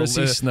 beautiful.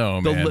 Chrissy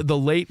Snow, man. The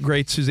late,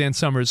 great Suzanne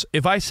Summers.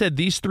 If I said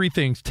these three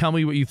things, tell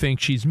me what you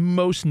think she's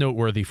most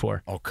noteworthy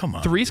for. Oh, come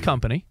on. Three's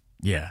Company.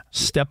 Yeah.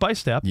 Step by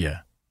Step. Yeah.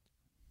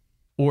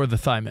 Or The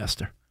Thigh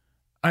Master.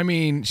 I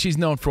mean, she's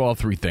known for all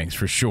three things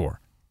for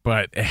sure,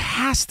 but it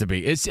has to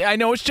be. I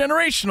know it's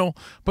generational,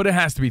 but it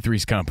has to be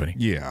Three's Company.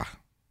 Yeah.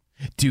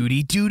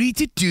 Duty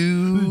to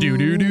do.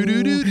 Duty to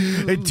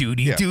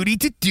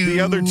do.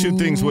 The other two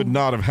things would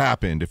not have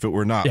happened if it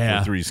were not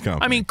for Three's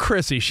Company. I mean,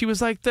 Chrissy, she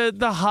was like the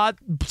hot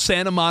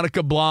Santa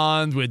Monica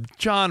blonde with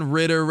John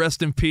Ritter,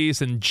 rest in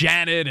peace, and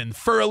Janet and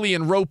Furley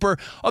and Roper,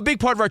 a big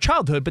part of our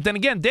childhood. But then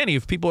again, Danny,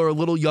 if people are a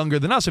little younger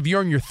than us, if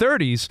you're in your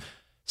 30s,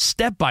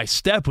 Step by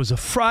Step was a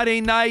Friday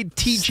night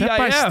TGIF. Step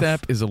by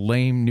Step is a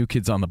lame New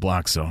Kids on the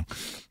Block song.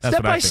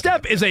 Step by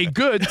Step is a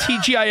good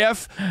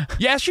TGIF.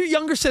 Yes, your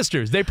younger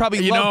sisters. They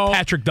probably love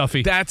Patrick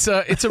Duffy. It's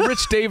a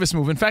Rich Davis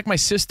move. In fact, my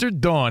sister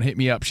Dawn hit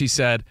me up. She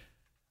said,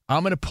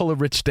 I'm going to pull a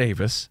Rich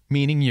Davis,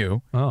 meaning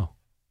you,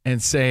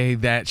 and say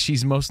that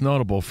she's most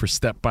notable for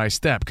Step by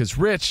Step. Because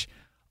Rich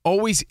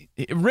is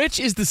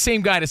the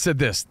same guy that said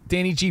this.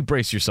 Danny G,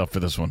 brace yourself for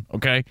this one,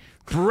 okay?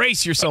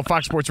 Brace yourself,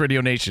 Fox Sports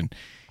Radio Nation.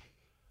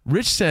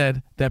 Rich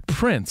said that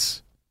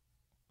Prince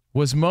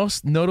was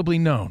most notably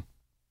known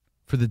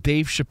for the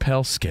Dave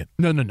Chappelle skit.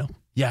 No.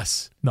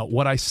 Yes. No,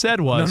 what I said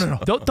was... No.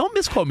 Don't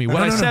misquote me.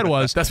 What I said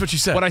was... That's what you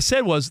said. What I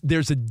said was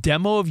there's a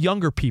demo of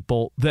younger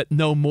people that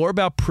know more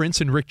about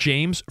Prince and Rick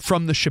James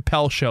from the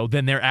Chappelle show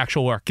than their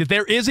actual work.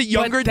 There is a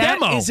younger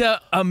demo. That is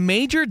a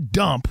major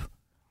dump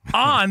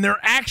on their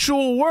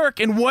actual work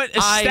and what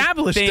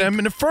established them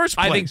in the first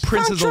place. I think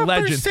Prince is a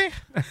legend.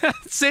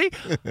 See?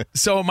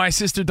 So my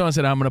sister Dawn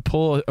said, I'm going to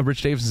pull a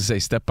Rich Davis and say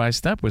Step by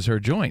Step was her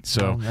joint.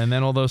 So and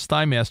then all those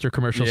Thigh Master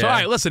commercials. Yeah. All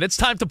right, listen, it's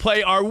time to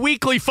play our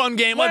weekly fun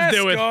game. Let's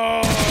do it.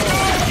 Go.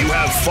 You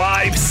have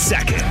 5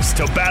 seconds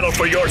to battle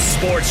for your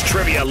sports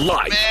trivia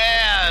life.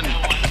 Man.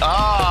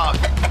 I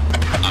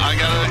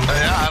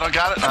don't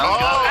got it.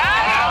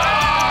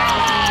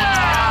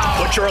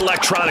 Put your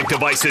electronic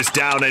devices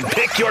down and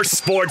pick your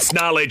sports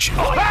knowledge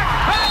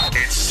up.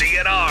 It's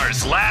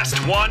CNR's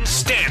Last One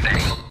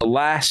Standing.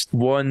 Last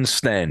one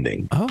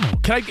standing. Oh,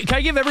 can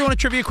I give everyone a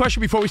trivia question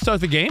before we start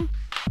the game?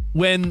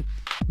 When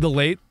the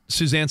late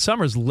Suzanne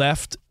Summers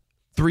left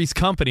Three's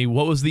Company,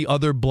 what was the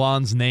other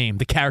blonde's name,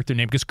 the character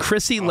name? Because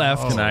Chrissy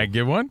left. Can I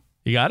give one?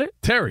 You got it?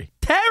 Terry.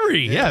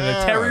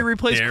 Yeah, Terry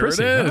replaced There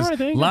Chrissy. it is. All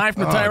right, Live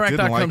from the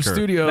TireRack.com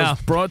studios, No.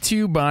 brought to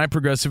you by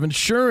Progressive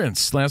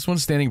Insurance. Last one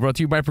standing, brought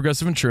to you by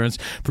Progressive Insurance.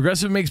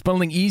 Progressive makes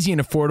bundling easy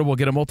and affordable.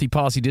 Get a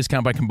multi-policy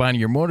discount by combining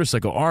your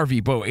motorcycle,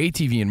 RV, boat,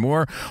 ATV, and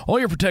more. All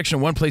your protection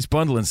in one place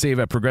bundle and save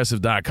at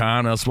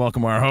Progressive.com. Let's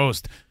welcome our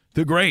host,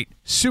 the great,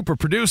 super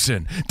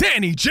producing,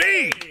 Danny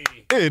G.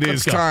 It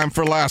is time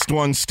for Last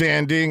One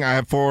Standing. I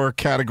have 4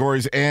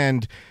 categories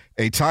and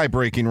a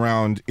tie-breaking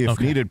round, if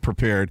needed,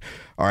 prepared.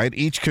 All right,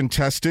 each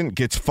contestant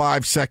gets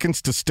 5 seconds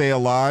to stay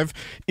alive.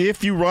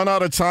 If you run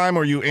out of time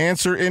or you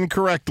answer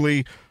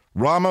incorrectly,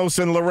 Ramos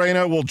and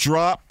Lorena will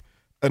drop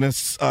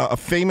a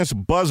famous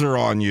buzzer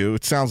on you.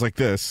 It sounds like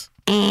this.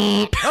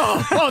 Oh,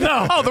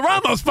 no. Oh, the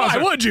Ramos buzzer.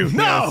 Why would you?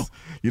 No. Yes.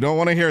 You don't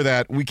want to hear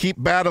that. We keep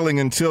battling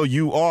until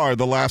you are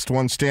the last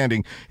one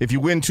standing. If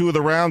you win 2 of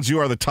the rounds, you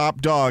are the top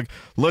dog.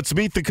 Let's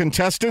meet the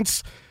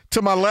contestants.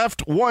 To my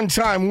left,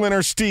 one-time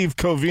winner Steve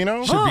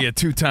Covino. Should be a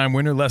 2-time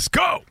winner. Let's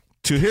go.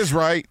 To his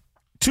right,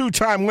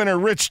 2-time winner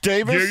Rich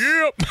Davis.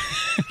 Yeah.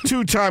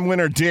 2-time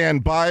winner Dan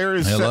Byer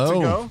is set to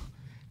Hello. go.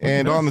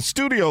 And on the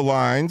studio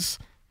lines,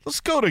 let's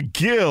go to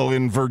Gil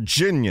in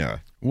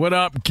Virginia. What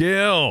up,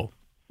 Gil?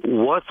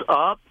 What's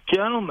up,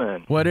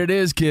 gentlemen? What it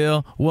is,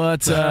 Gil?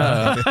 What's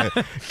up?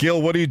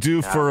 Gil, what do you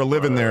do for a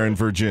living there in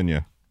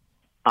Virginia?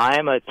 I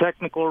am a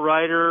technical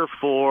writer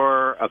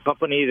for a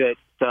company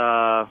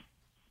that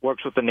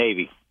works with the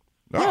Navy.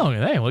 Oh,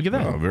 hey, look at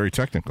that. Oh, very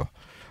technical.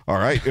 All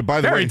right. By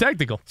the Very way,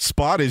 technical.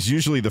 Spot is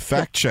usually the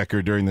fact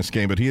checker during this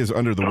game, but he is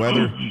under the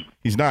weather.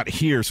 He's not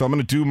here, so I'm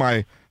going to do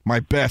my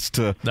best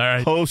to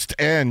host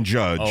and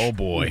judge. Oh,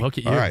 boy. Look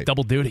at you. All right.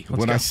 Double duty. Let's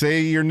When go. I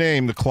say your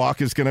name, the clock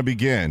is going to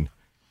begin.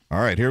 All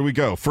right, here we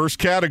go. First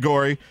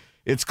category,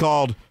 it's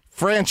called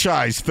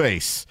Franchise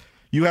Face.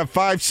 You have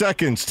 5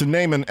 seconds to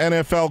name an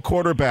NFL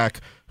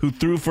quarterback who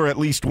threw for at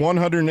least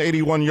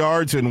 181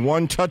 yards and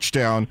 1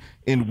 touchdown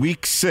in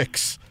Week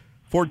 6.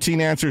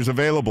 14 answers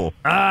available.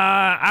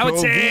 I would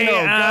say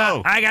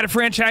go. I got a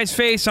franchise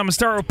face. I'm going to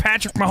start with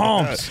Patrick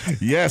Mahomes.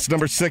 Yes,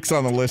 number 6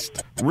 on the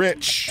list.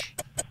 Rich.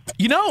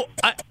 You know,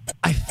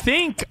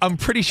 I'm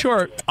pretty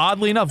sure,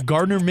 oddly enough,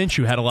 Gardner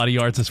Minshew had a lot of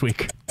yards this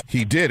week.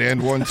 He did,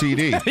 and 1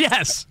 TD.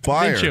 Yes.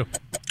 Byer. Minshew.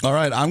 All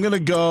right, I'm going to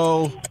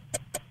go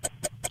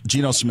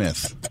Geno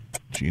Smith.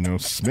 Geno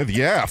Smith.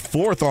 Yeah,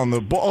 4th on the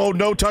ball. Oh,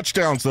 no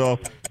touchdowns, though.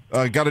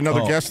 Got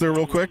another guess there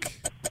real quick?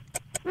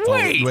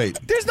 Wait.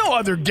 There's no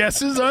other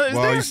guesses, is Well,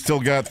 there? you still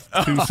got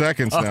 2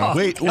 seconds now.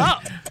 Wait.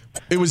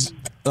 It was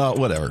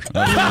whatever.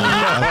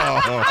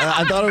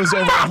 I thought it was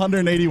over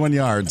 181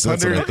 yards.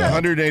 That's what I thought.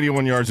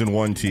 181 yards and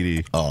 1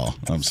 TD. Oh,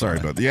 I'm sorry.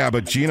 But yeah,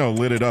 but Geno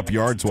lit it up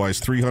yards-wise,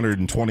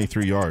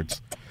 323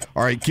 yards.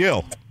 All right,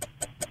 Gil.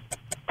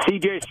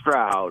 C.J.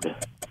 Stroud.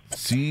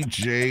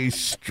 C.J.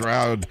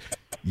 Stroud.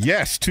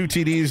 Yes, 2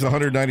 TDs,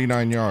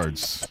 199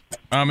 yards.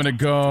 I'm going to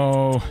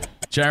go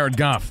Jared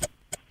Goff.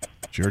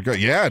 Jared Goff.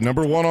 Yeah,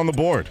 number 1 on the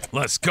board.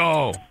 Let's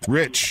go.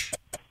 Rich.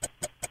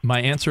 My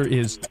answer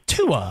is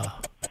Tua.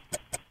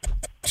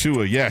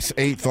 Tua, yes,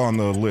 8th on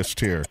the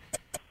list here.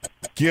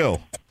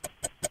 Gil.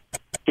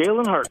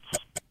 Jalen Hurts.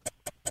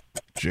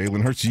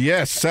 Jalen Hurts,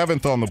 yes,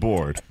 7th on the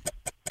board.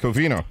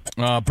 Covino.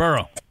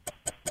 Burrow.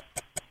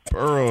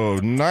 Burrow,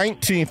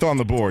 19th on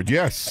the board,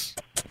 yes.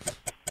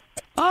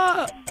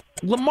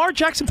 Lamar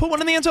Jackson put one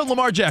in the end zone.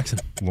 Lamar Jackson.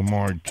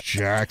 Lamar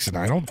Jackson,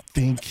 I don't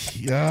think.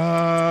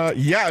 No.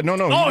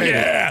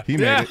 He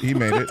made it. He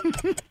made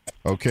it.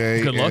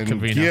 Okay. Good luck,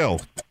 and Covino.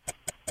 Gil.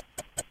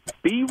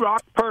 B.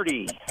 Rock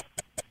Purdy.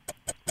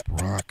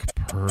 Brock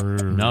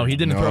Purdy. No, he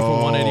didn't throw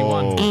for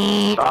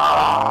 181.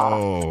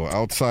 Oh,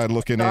 outside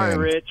looking Sorry, in.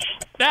 Rich.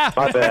 Ah,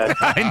 My bad.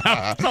 I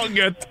know. It's all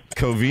good.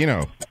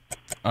 Covino.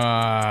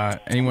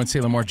 Anyone say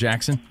Lamar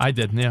Jackson? I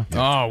did, yeah.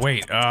 Oh,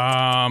 wait.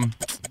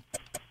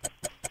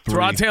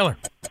 Tyrod Taylor.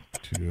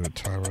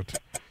 Tyrod.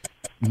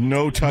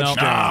 No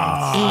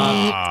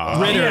touchdowns.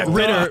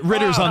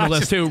 Ritter's on the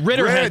list too.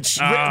 Rich.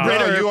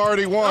 You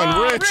already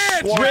won. Rich.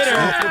 Ritter.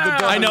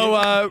 I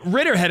know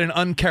Ritter had an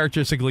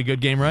uncharacteristically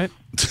good game, right?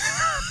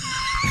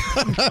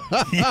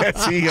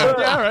 Yes,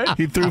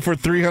 he threw for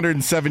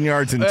 307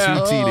 yards and 2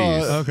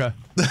 TDs. Okay.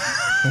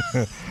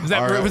 Was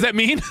that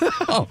mean?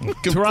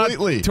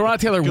 Completely. Tyrod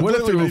Taylor would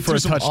have Completely. threw for a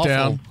some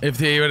touchdown awful- if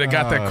they would have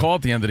got that call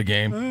at the end of the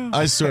game.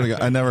 I swear to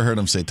God, I never heard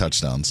him say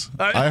touchdowns.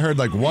 I heard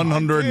like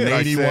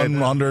 181,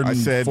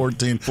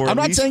 114. I'm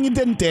not saying you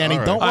didn't, Danny. All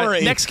right. Don't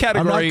worry. Next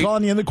category. I'm not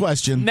calling you into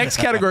question. Next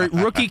category,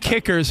 rookie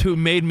kickers who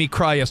made me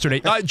cry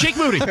yesterday. Jake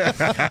Moody.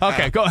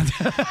 Okay, go on.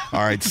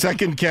 All right,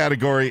 second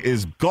category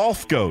is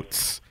golf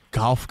goats.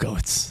 Golf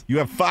goats. You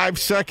have 5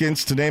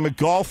 seconds to name a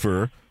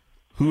golfer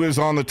who is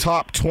on the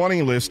top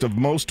 20 list of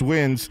most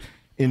wins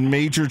in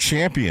major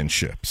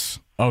championships.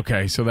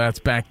 Okay, so that's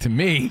back to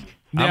me.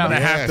 Yeah. I'm gonna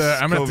have to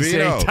say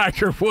Covino.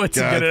 Tiger Woods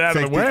and get it out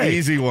of the Take way.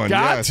 easy one.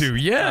 Got yes. to,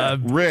 yeah.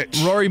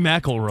 Rich. Rory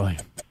McIlroy.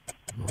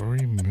 Rory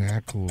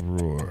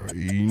McIlroy.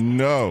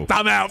 No.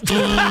 I'm out.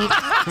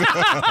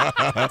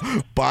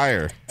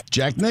 Buyer.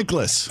 Jack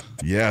Nicklaus.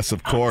 Yes,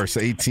 of course.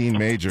 18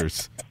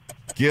 majors.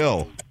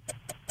 Gil.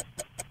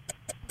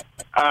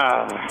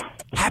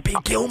 Happy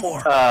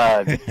Gilmore.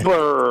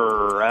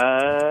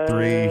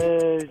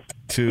 3,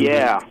 2,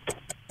 Yeah.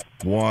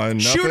 1.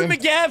 Shooter Nothing.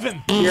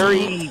 McGavin.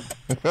 Gary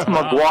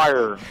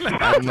McGuire.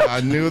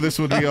 I knew this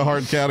would be a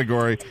hard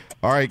category.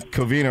 All right,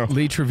 Covino.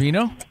 Lee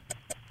Trevino.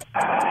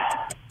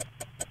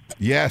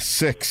 Yes,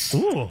 6.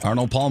 Ooh.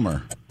 Arnold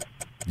Palmer.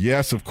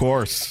 Yes, of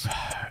course.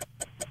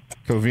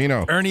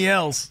 Covino. Ernie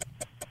Els.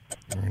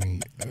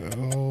 Ernie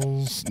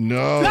Els.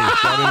 No.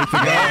 Got anything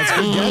else?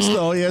 Good guess,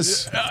 though.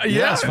 Yes.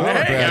 Yes, not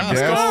a Hey, bad I'm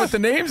just guess. going with the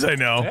names I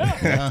know.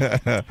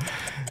 No,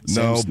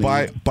 Sam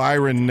Snead.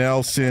 Byron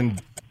Nelson.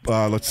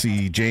 Let's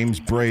see. James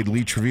Braid,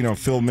 Lee Trevino,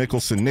 Phil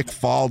Mickelson, Nick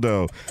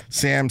Faldo,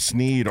 Sam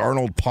Snead,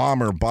 Arnold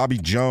Palmer, Bobby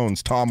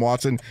Jones, Tom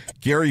Watson,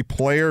 Gary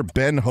Player,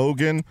 Ben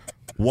Hogan,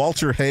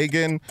 Walter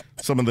Hagen.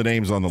 Some of the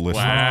names on the list.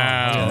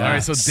 Wow. All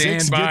right, so Dan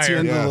 6 gets you Byer.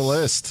 into the Yes.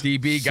 list.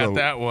 DB got So-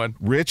 that one.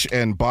 Rich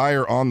and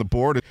Byer on the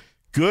board.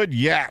 Good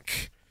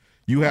yak.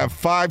 You have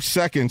 5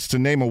 seconds to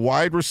name a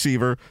wide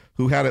receiver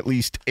who had at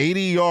least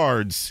 80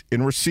 yards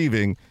in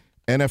receiving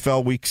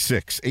NFL Week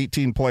 6.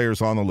 18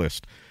 players on the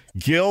list.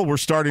 Gil, we're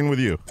starting with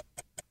you.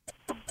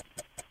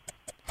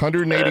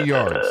 180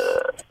 yards.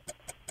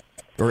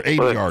 Or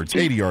 80 yards.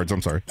 80 yards,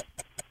 I'm sorry.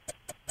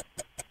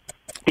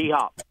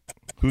 D-Hop.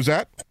 Who's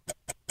that?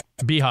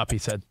 B-Hop, he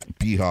said.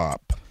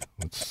 B-Hop.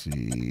 Let's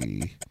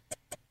see.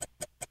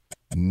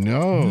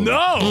 No.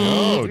 No.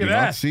 No, Look do at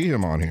not that. see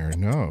him on here.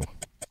 No.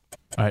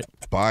 All right.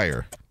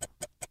 Byer.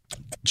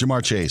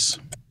 Jamar Chase.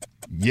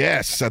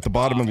 Yes, at the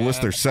bottom of the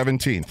list, they're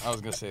 17th. I was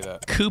going to say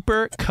that.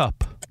 Cooper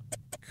Kupp.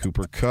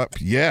 Cooper Kupp.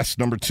 Yes,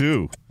 number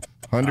 2.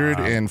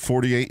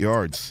 148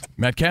 yards.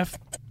 Metcalf.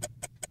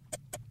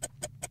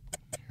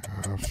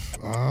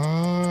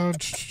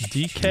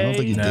 DK. I don't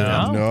think he did.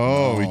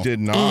 No, he did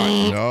not.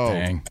 No.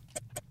 Dang.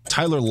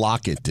 Tyler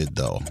Lockett did,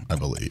 though, I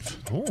believe.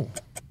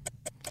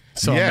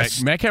 So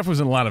Yes. Metcalf was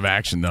in a lot of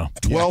action, though.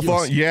 12th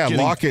on, Getting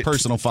Lockett.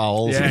 Personal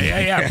fouls.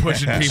 Yeah,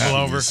 pushing people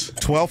over.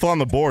 12th on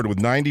the board with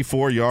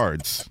 94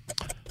 yards.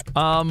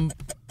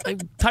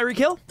 Tyreek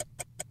Hill.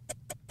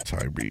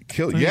 Tyreek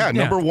Hill. Yeah,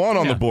 number 1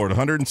 on the board,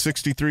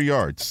 163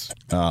 yards.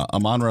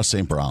 Amon-Ra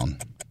St. Brown.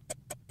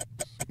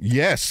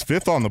 Yes,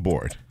 5th on the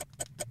board.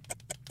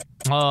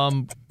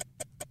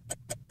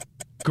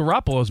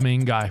 Garoppolo's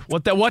main guy.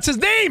 What's his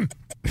name?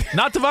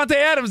 Not Devontae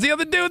Adams, the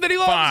other dude that he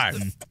loves.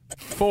 5,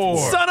 4,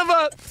 Son of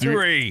a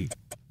 3.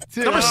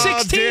 number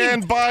 16.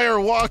 Dan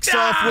Byer walks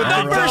off with the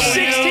Number W.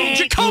 16,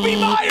 Jacoby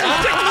Myers.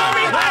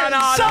 Jacoby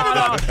Myers. Son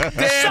of a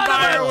Dan son of a-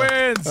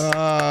 Byer wins.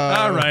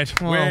 All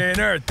right. Well,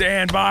 Winner,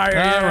 Dan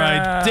Byer. all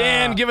right.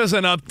 Dan, give us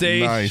an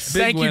update. Nice.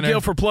 Big Thank you, winner.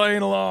 Gil, for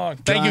playing along.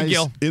 Thank you, Guys,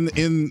 Gil.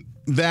 In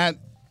that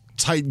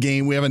tight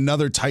game, we have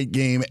another tight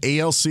game.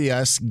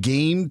 ALCS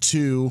Game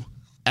 2.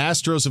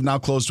 Astros have now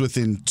closed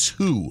within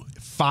 2.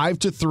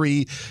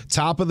 5-3.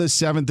 Top of the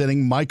 7th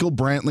inning. Michael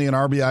Brantley, an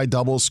RBI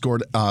double,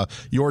 scored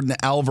Yordan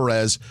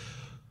Alvarez.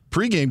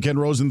 Pre-game, Ken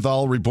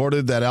Rosenthal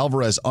reported that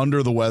Alvarez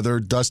under the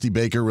weather. Dusty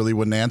Baker really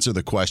wouldn't answer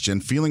the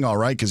question. Feeling all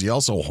right because he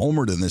also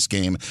homered in this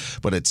game.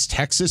 But it's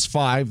Texas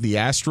 5, the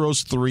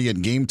Astros 3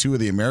 in Game 2 of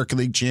the American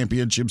League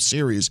Championship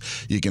Series.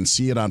 You can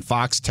see it on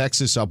Fox.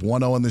 Texas up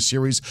 1-0 in the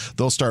series.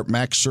 They'll start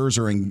Max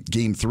Scherzer in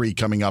Game 3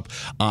 coming up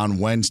on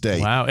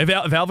Wednesday. Wow. If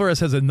Alvarez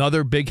has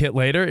another big hit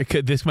later,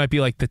 this might be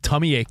like the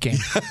tummy ache game.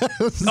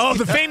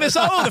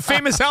 the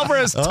famous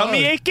Alvarez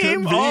tummy ache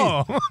game? Could be.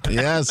 Oh.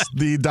 Yes,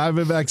 the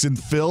Diamondbacks and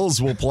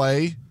Phils will play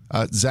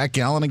Zach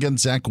Gallen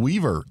against Zach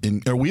Wheeler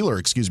in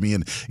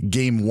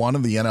Game 1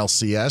 of the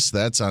NLCS.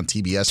 That's on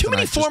TBS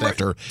tonight. Just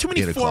after too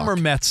many 8 o'clock. former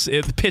Mets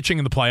pitching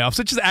in the playoffs.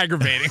 It's just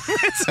aggravating.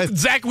 It's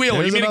Zach Wheeler.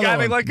 There's You mean a guy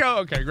another they let go?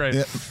 Okay, great.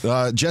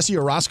 Yeah. Jesse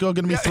Orozco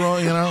going to be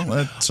throwing,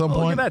 at some Look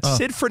point. at that.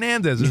 Sid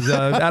Fernandez is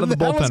out of the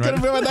That was bullpen going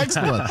to be right my next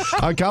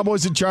one.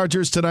 Cowboys and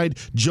Chargers tonight.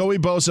 Joey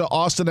Bosa,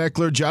 Austin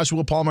Eckler,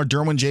 Joshua Palmer,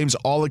 Derwin James,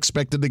 all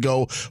expected to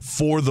go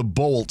for the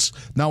Bolts.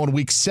 Now in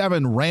Week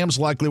 7, Rams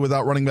likely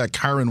without running back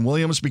Kyron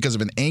Williams because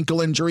of an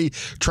ankle injury.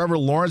 Trevor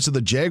Lawrence of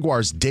the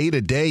Jaguars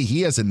day-to-day.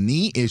 He has a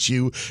knee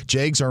issue.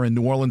 Jags are in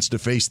New Orleans to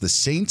face the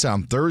Saints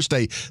on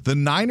Thursday. The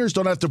Niners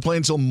don't have to play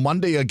until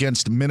Monday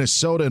against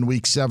Minnesota in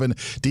Week 7.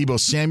 Deebo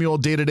Samuel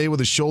day-to-day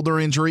with a shoulder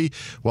injury,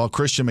 while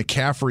Christian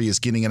McCaffrey is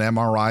getting an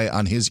MRI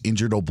on his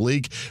injured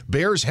oblique.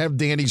 Bears have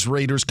Danny's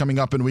Raiders coming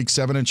up in Week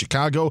 7 in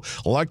Chicago,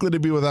 likely to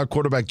be without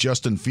quarterback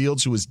Justin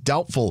Fields, who is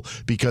doubtful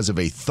because of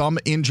a thumb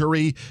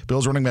injury.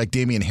 Bills running back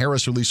Damian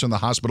Harris released from the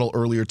hospital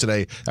earlier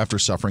today after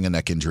suffering a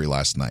neck injury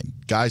last night.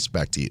 Guys,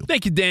 back to you.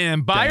 Thank you,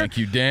 Dan Byer. Thank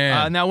you,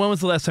 Dan. Now, when was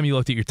the last time you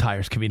looked at your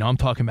tires, Covino? I'm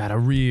talking about a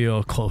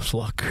real close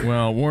look.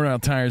 Well, worn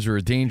out tires are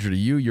a danger to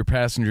you, your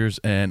passengers,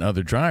 and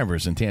other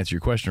drivers. And to answer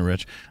your question,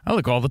 Rich, I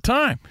look all the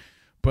time.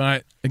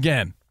 But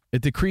again,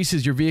 It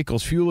decreases your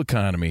vehicle's fuel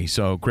economy.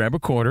 So grab a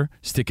quarter,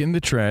 stick it in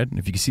the tread, and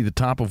if you can see the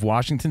top of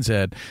Washington's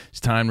head, it's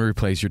time to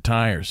replace your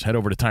tires. Head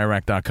over to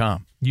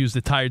TireRack.com. Use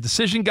the Tire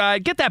Decision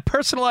Guide. Get that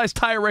personalized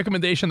tire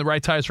recommendation, the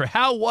right tires for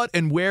how, what,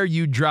 and where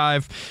you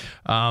drive.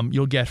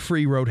 You'll get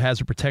free road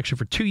hazard protection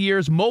for 2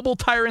 years. Mobile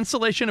tire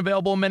installation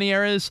available in many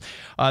areas.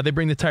 They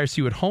bring the tires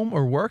to you at home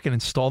or work and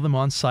install them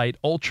on site.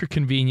 Ultra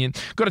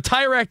convenient. Go to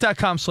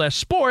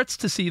TireRack.com/sports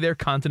to see their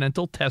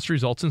Continental test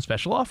results and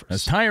special offers.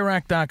 That's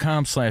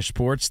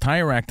TireRack.com/sports.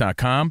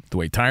 TireRack.com, the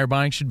way tire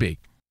buying should be.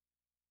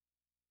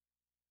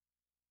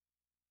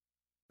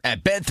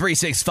 At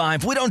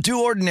Bet365, we don't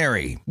do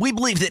ordinary. We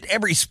believe that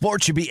every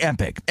sport should be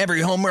epic.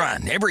 Every home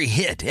run, every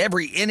hit,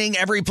 every inning,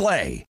 every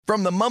play.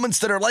 From the moments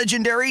that are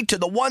legendary to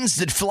the ones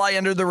that fly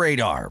under the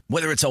radar.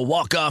 Whether it's a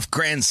walk-off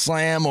grand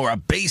slam or a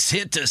base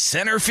hit to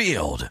center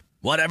field.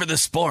 Whatever the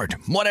sport,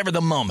 whatever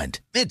the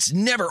moment. It's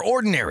never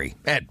ordinary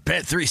at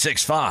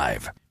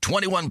Bet365.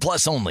 21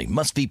 plus only.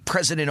 Must be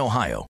present in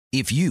Ohio.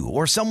 If you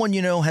or someone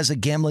you know has a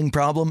gambling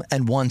problem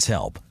and wants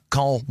help,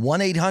 call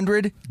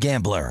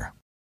 1-800-GAMBLER.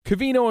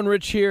 Covino and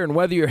Rich here, and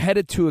whether you're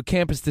headed to a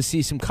campus to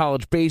see some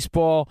college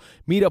baseball,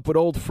 meet up with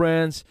old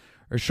friends,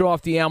 or show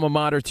off the alma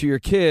mater to your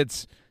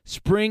kids,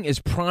 spring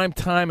is prime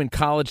time in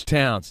college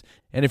towns.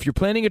 And if you're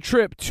planning a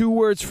trip, 2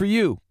 words for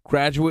you: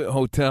 Graduate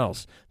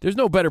Hotels. There's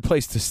no better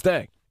place to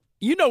stay.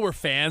 You know we're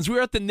fans. We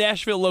were at the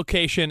Nashville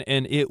location,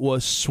 and it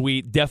was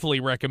sweet. Definitely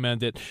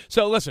recommend it.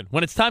 So listen,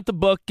 when it's time to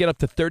book, get up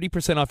to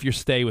 30% off your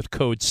stay with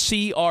code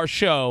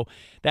CRSHOW.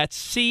 That's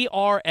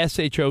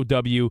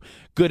CRSHOW.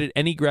 Good at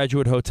any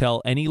Graduate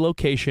Hotel, any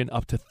location,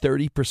 up to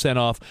 30%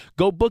 off.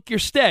 Go book your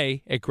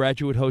stay at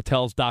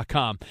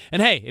graduatehotels.com.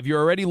 And hey, if you're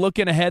already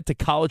looking ahead to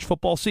college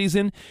football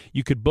season,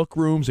 you could book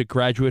rooms at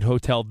Graduate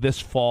Hotel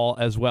this fall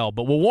as well.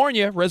 But we'll warn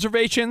you,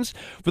 reservations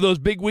for those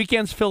big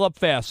weekends fill up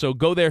fast, so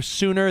go there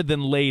sooner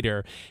than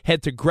later.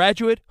 Head to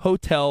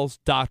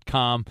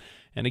graduatehotels.com.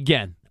 And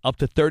again, up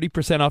to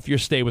 30% off your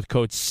stay with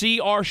code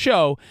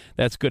CRSHOW.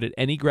 That's good at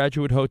any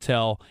Graduate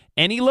Hotel,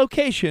 any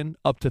location,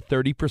 up to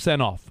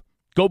 30% off.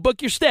 Go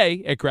book your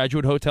stay at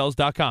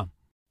graduatehotels.com.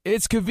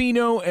 It's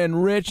Covino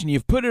and Rich, and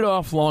you've put it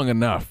off long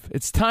enough.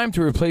 It's time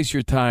to replace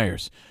your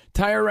tires.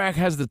 Tire Rack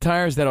has the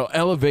tires that'll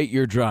elevate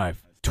your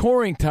drive.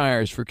 Touring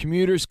tires for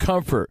commuters'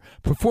 comfort,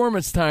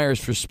 performance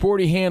tires for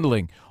sporty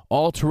handling,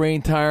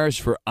 all-terrain tires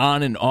for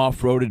on- and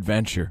off-road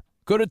adventure.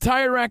 Go to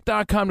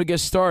TireRack.com to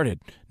get started.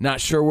 Not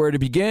sure where to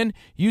begin?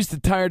 Use the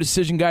Tire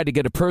Decision Guide to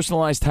get a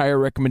personalized tire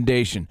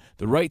recommendation.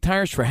 The right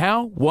tires for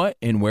how, what,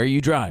 and where you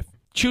drive.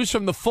 Choose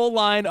from the full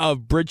line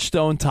of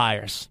Bridgestone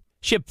tires.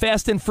 Ship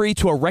fast and free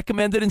to a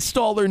recommended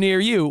installer near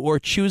you, or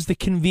choose the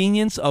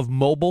convenience of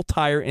mobile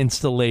tire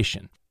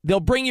installation. They'll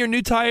bring your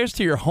new tires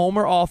to your home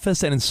or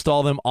office and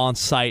install them on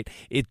site.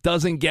 It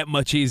doesn't get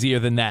much easier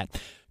than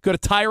that. Go to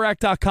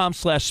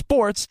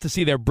TireRack.com/sports to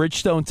see their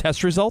Bridgestone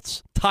test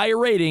results, tire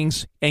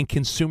ratings, and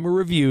consumer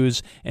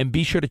reviews, and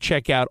be sure to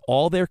check out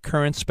all their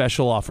current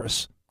special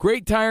offers.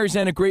 Great tires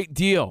and a great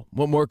deal.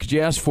 What more could you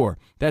ask for?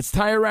 That's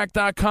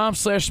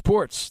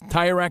TireRack.com/sports.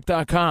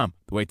 TireRack.com,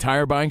 the way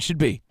tire buying should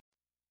be.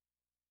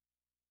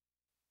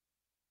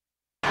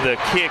 The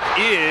kick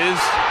is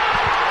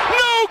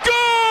no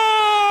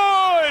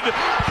good!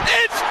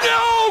 It's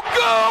no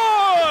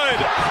good!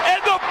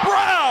 And the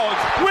Browns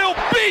will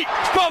beat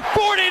the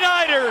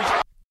 49ers!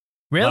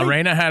 Really?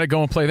 Lorena had to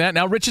go and play that.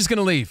 Now Rich is going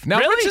to leave.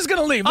 Really? Rich is going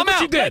to leave. Look I'm what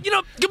out. you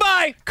did.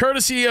 Goodbye.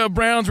 Courtesy of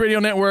Browns Radio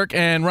Network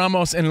and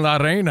Ramos and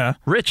Lorena.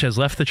 Rich has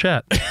left the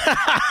chat.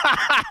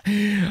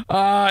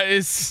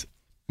 It's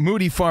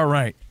Moody far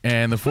right,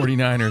 and the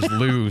 49ers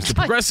lose. The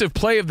Progressive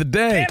play of the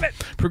day. Damn it.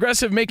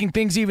 Progressive making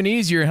things even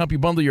easier. Help you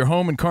bundle your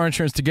home and car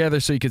insurance together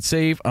so you could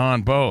save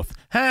on both.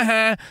 Ha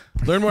ha.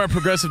 Learn more at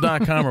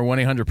Progressive.com or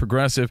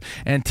 1-800-PROGRESSIVE.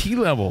 And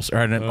T-levels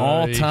are at an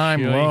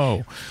all-time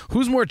low.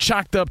 Who's more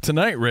chalked up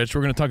tonight, Rich?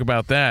 We're going to talk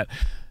about that.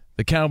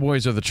 The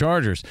Cowboys or the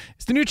Chargers.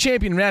 It's the new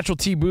champion of natural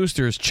T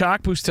boosters.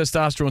 Chalk boosts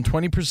testosterone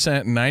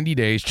 20% in 90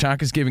 days.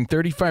 Chalk is giving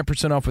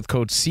 35% off with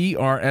code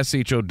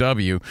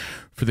CRSHOW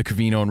for the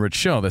Covino and Rich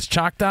Show. That's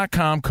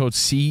chalk.com, code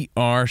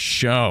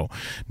CRSHOW.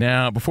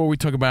 Now, before we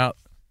talk about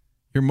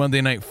your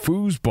Monday Night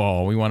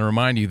Foosball, we want to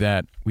remind you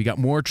that we got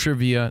more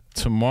trivia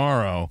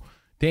tomorrow.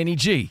 Danny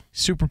G,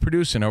 super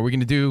producing. Are we going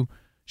to do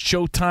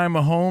Showtime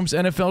Mahomes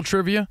NFL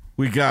trivia?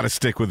 We got to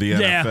stick with the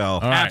Yeah,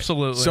 NFL. All right.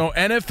 absolutely. So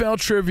NFL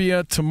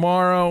trivia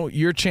tomorrow.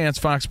 Your chance,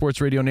 Fox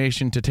Sports Radio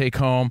Nation, to take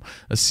home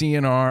a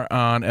CNR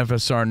on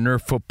FSR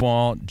Nerf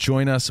football.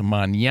 Join us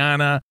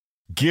mañana.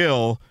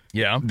 Gil,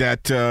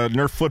 that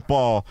Nerf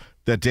football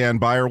that Dan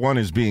Byer won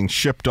is being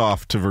shipped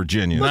off to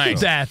Virginia. Look at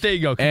that. There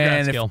you go.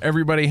 Congrats, And Gil. if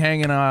everybody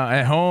hanging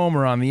at home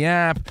or on the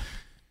app,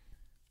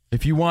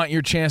 if you want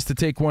your chance to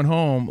take one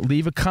home,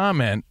 leave a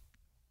comment,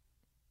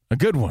 a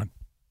good one,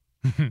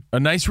 a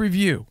nice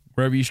review,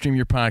 wherever you stream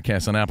your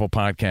podcast on Apple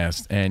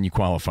Podcasts, and you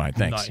qualify.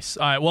 Thanks. Nice.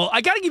 All right. Well,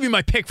 I got to give you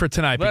my pick for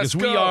tonight because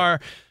we are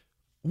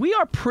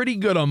pretty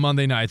good on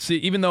Monday nights.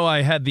 Even though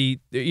I had the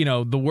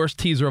worst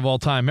teaser of all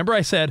time. Remember,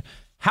 I said,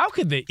 how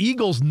could the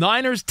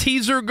Eagles-Niners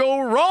teaser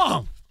go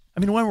wrong? I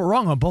mean, when we're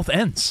wrong on both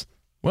ends.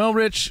 Well,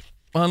 Rich,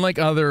 unlike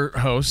other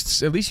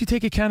hosts, at least you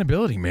take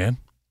accountability, man.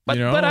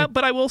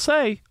 But I will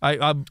say,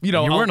 you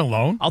weren't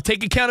alone. I'll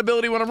take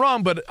accountability when I'm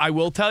wrong, but I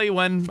will tell you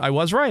when I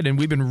was right. And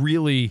we've been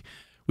really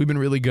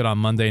good on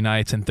Monday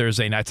nights and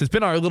Thursday nights. It's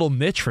been our little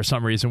niche for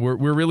some reason.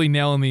 We're really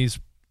nailing these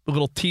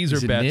little teaser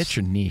Is it bets. Niche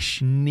or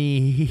niche?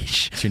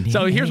 Niche.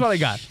 So here's what I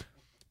got.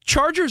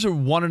 Chargers are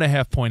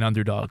 1.5-point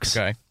underdogs.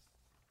 Okay.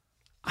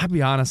 I'll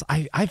be honest.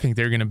 I think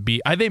they're going to be.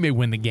 They may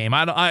win the game.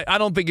 I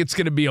don't think it's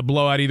going to be a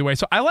blowout either way.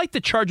 So I like the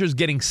Chargers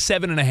getting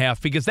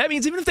 7.5 because that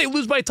means even if they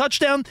lose by a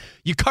touchdown,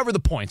 you cover the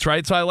points,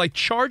 right? So I like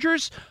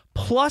Chargers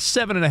plus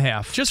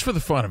 7.5 just for the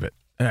fun of it.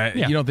 Yeah.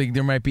 You don't think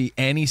there might be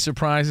any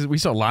surprises? We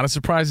saw a lot of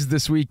surprises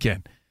this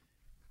weekend.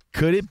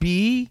 Could it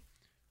be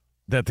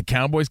that the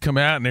Cowboys come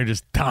out and they're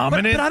just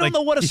dominant? But I don't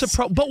know what a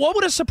surprise. But what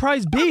would a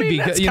surprise be? I mean,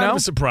 because that's kind of a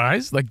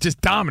surprise. Like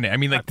just dominate. I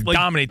mean,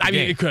 dominate the game. I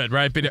mean, it could,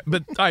 right? But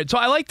all right. So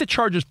I like the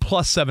Chargers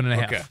plus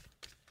 7.5. Okay.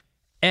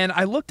 And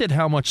I looked at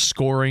how much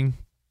scoring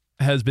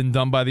has been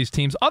done by these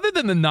teams, other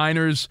than the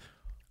Niners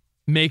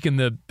making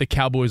the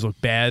Cowboys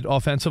look bad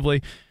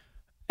offensively.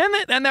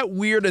 And that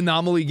weird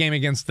anomaly game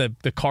against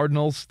the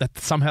Cardinals that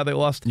somehow they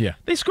lost. Yeah.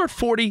 They scored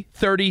 40,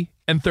 30,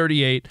 and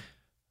 38.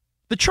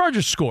 The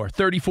Chargers score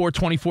 34,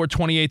 24,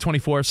 28,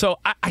 24. So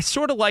I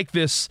sort of like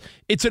this.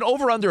 It's an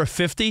over-under of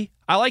 50.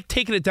 I like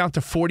taking it down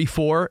to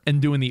 44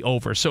 and doing the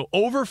over. So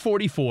over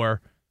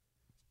 44,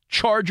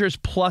 Chargers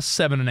plus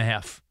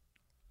 7.5.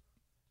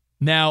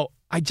 Now,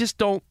 I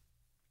don't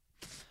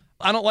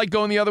like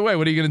going the other way.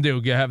 What are you going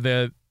to do? You have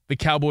the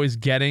Cowboys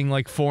getting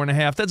like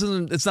 4.5.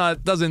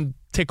 That doesn't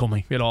tickle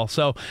me at all.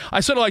 So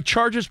I sort of like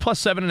Chargers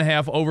plus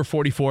 7.5 over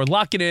 44.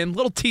 Lock it in.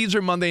 Little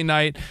teaser Monday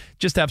night.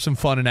 Just have some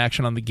fun and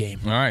action on the game.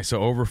 All right,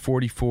 so over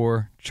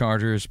 44,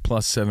 Chargers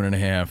plus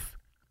 7.5.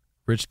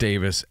 Rich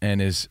Davis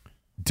and his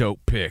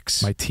dope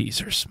picks. My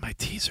teasers.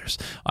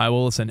 I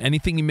will listen.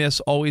 Anything you miss,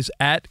 always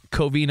at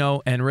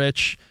Covino and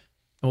Rich.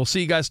 And we'll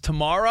see you guys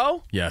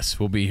tomorrow. Yes,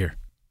 we'll be here.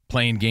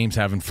 Playing games,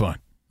 having fun.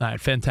 All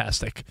right,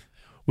 fantastic.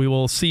 We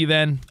will see you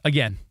then.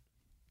 Again,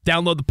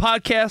 download the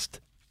podcast.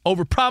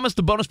 Overpromise,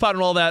 the bonus pod,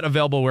 and all that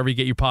available wherever you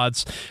get your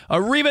pods.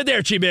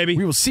 Arrivederci, baby.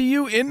 We will see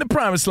you in the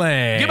promised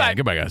land.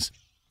 Goodbye, guys.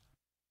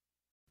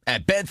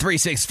 At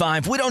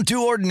Bet365, we don't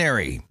do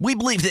ordinary. We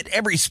believe that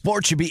every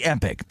sport should be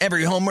epic.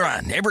 Every home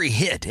run, every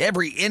hit,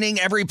 every inning,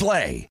 every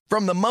play.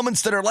 From the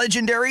moments that are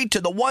legendary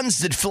to the ones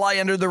that fly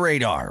under the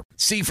radar.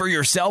 See for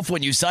yourself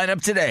when you sign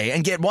up today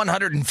and get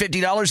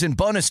 $150 in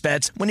bonus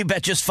bets when you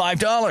bet just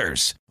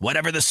 $5.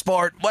 Whatever the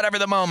sport, whatever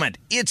the moment,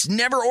 it's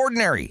never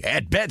ordinary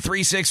at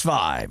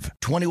Bet365.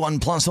 21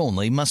 plus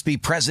only. Must be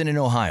present in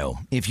Ohio.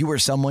 If you or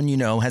someone you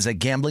know has a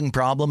gambling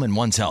problem and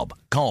wants help,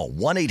 call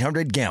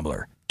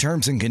 1-800-GAMBLER.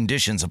 Terms and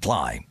conditions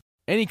apply.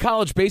 Any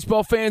college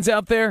baseball fans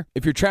out there?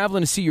 If you're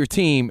traveling to see your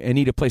team and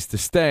need a place to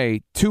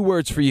stay, 2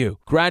 words for you: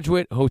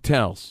 Graduate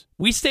Hotels.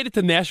 We stayed at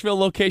the Nashville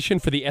location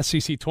for the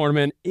SEC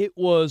tournament. It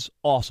was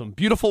awesome.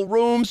 Beautiful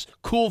rooms,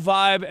 cool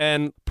vibe,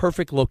 and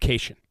perfect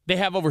location. They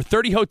have over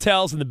 30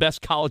 hotels in the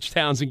best college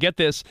towns, and get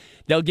this,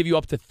 they'll give you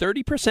up to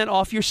 30%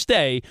 off your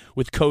stay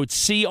with code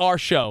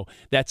CRSHOW.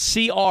 That's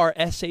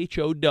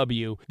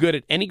CRSHOW. Good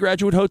at any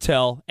Graduate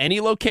Hotel,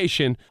 any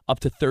location, up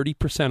to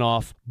 30%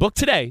 off. Book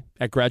today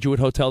at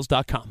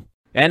graduatehotels.com.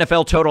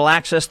 NFL Total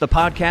Access, the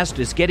podcast,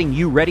 is getting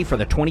you ready for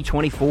the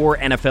 2024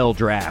 NFL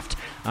Draft.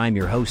 I'm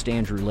your host,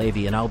 Andrew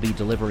Levy, and I'll be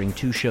delivering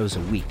 2 shows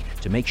a week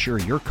to make sure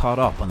you're caught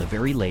up on the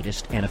very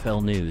latest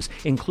NFL news,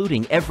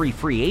 including every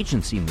free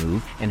agency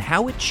move and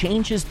how it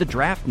changes the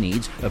draft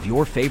needs of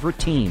your favorite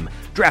team.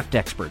 Draft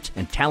experts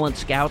and talent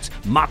scouts,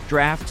 mock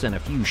drafts, and a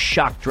few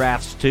shock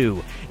drafts,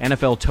 too.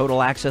 NFL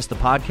Total Access, the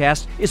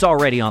podcast, is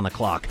already on the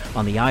clock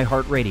on the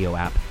iHeartRadio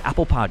app,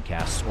 Apple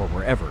Podcasts, or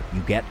wherever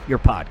you get your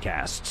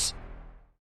podcasts.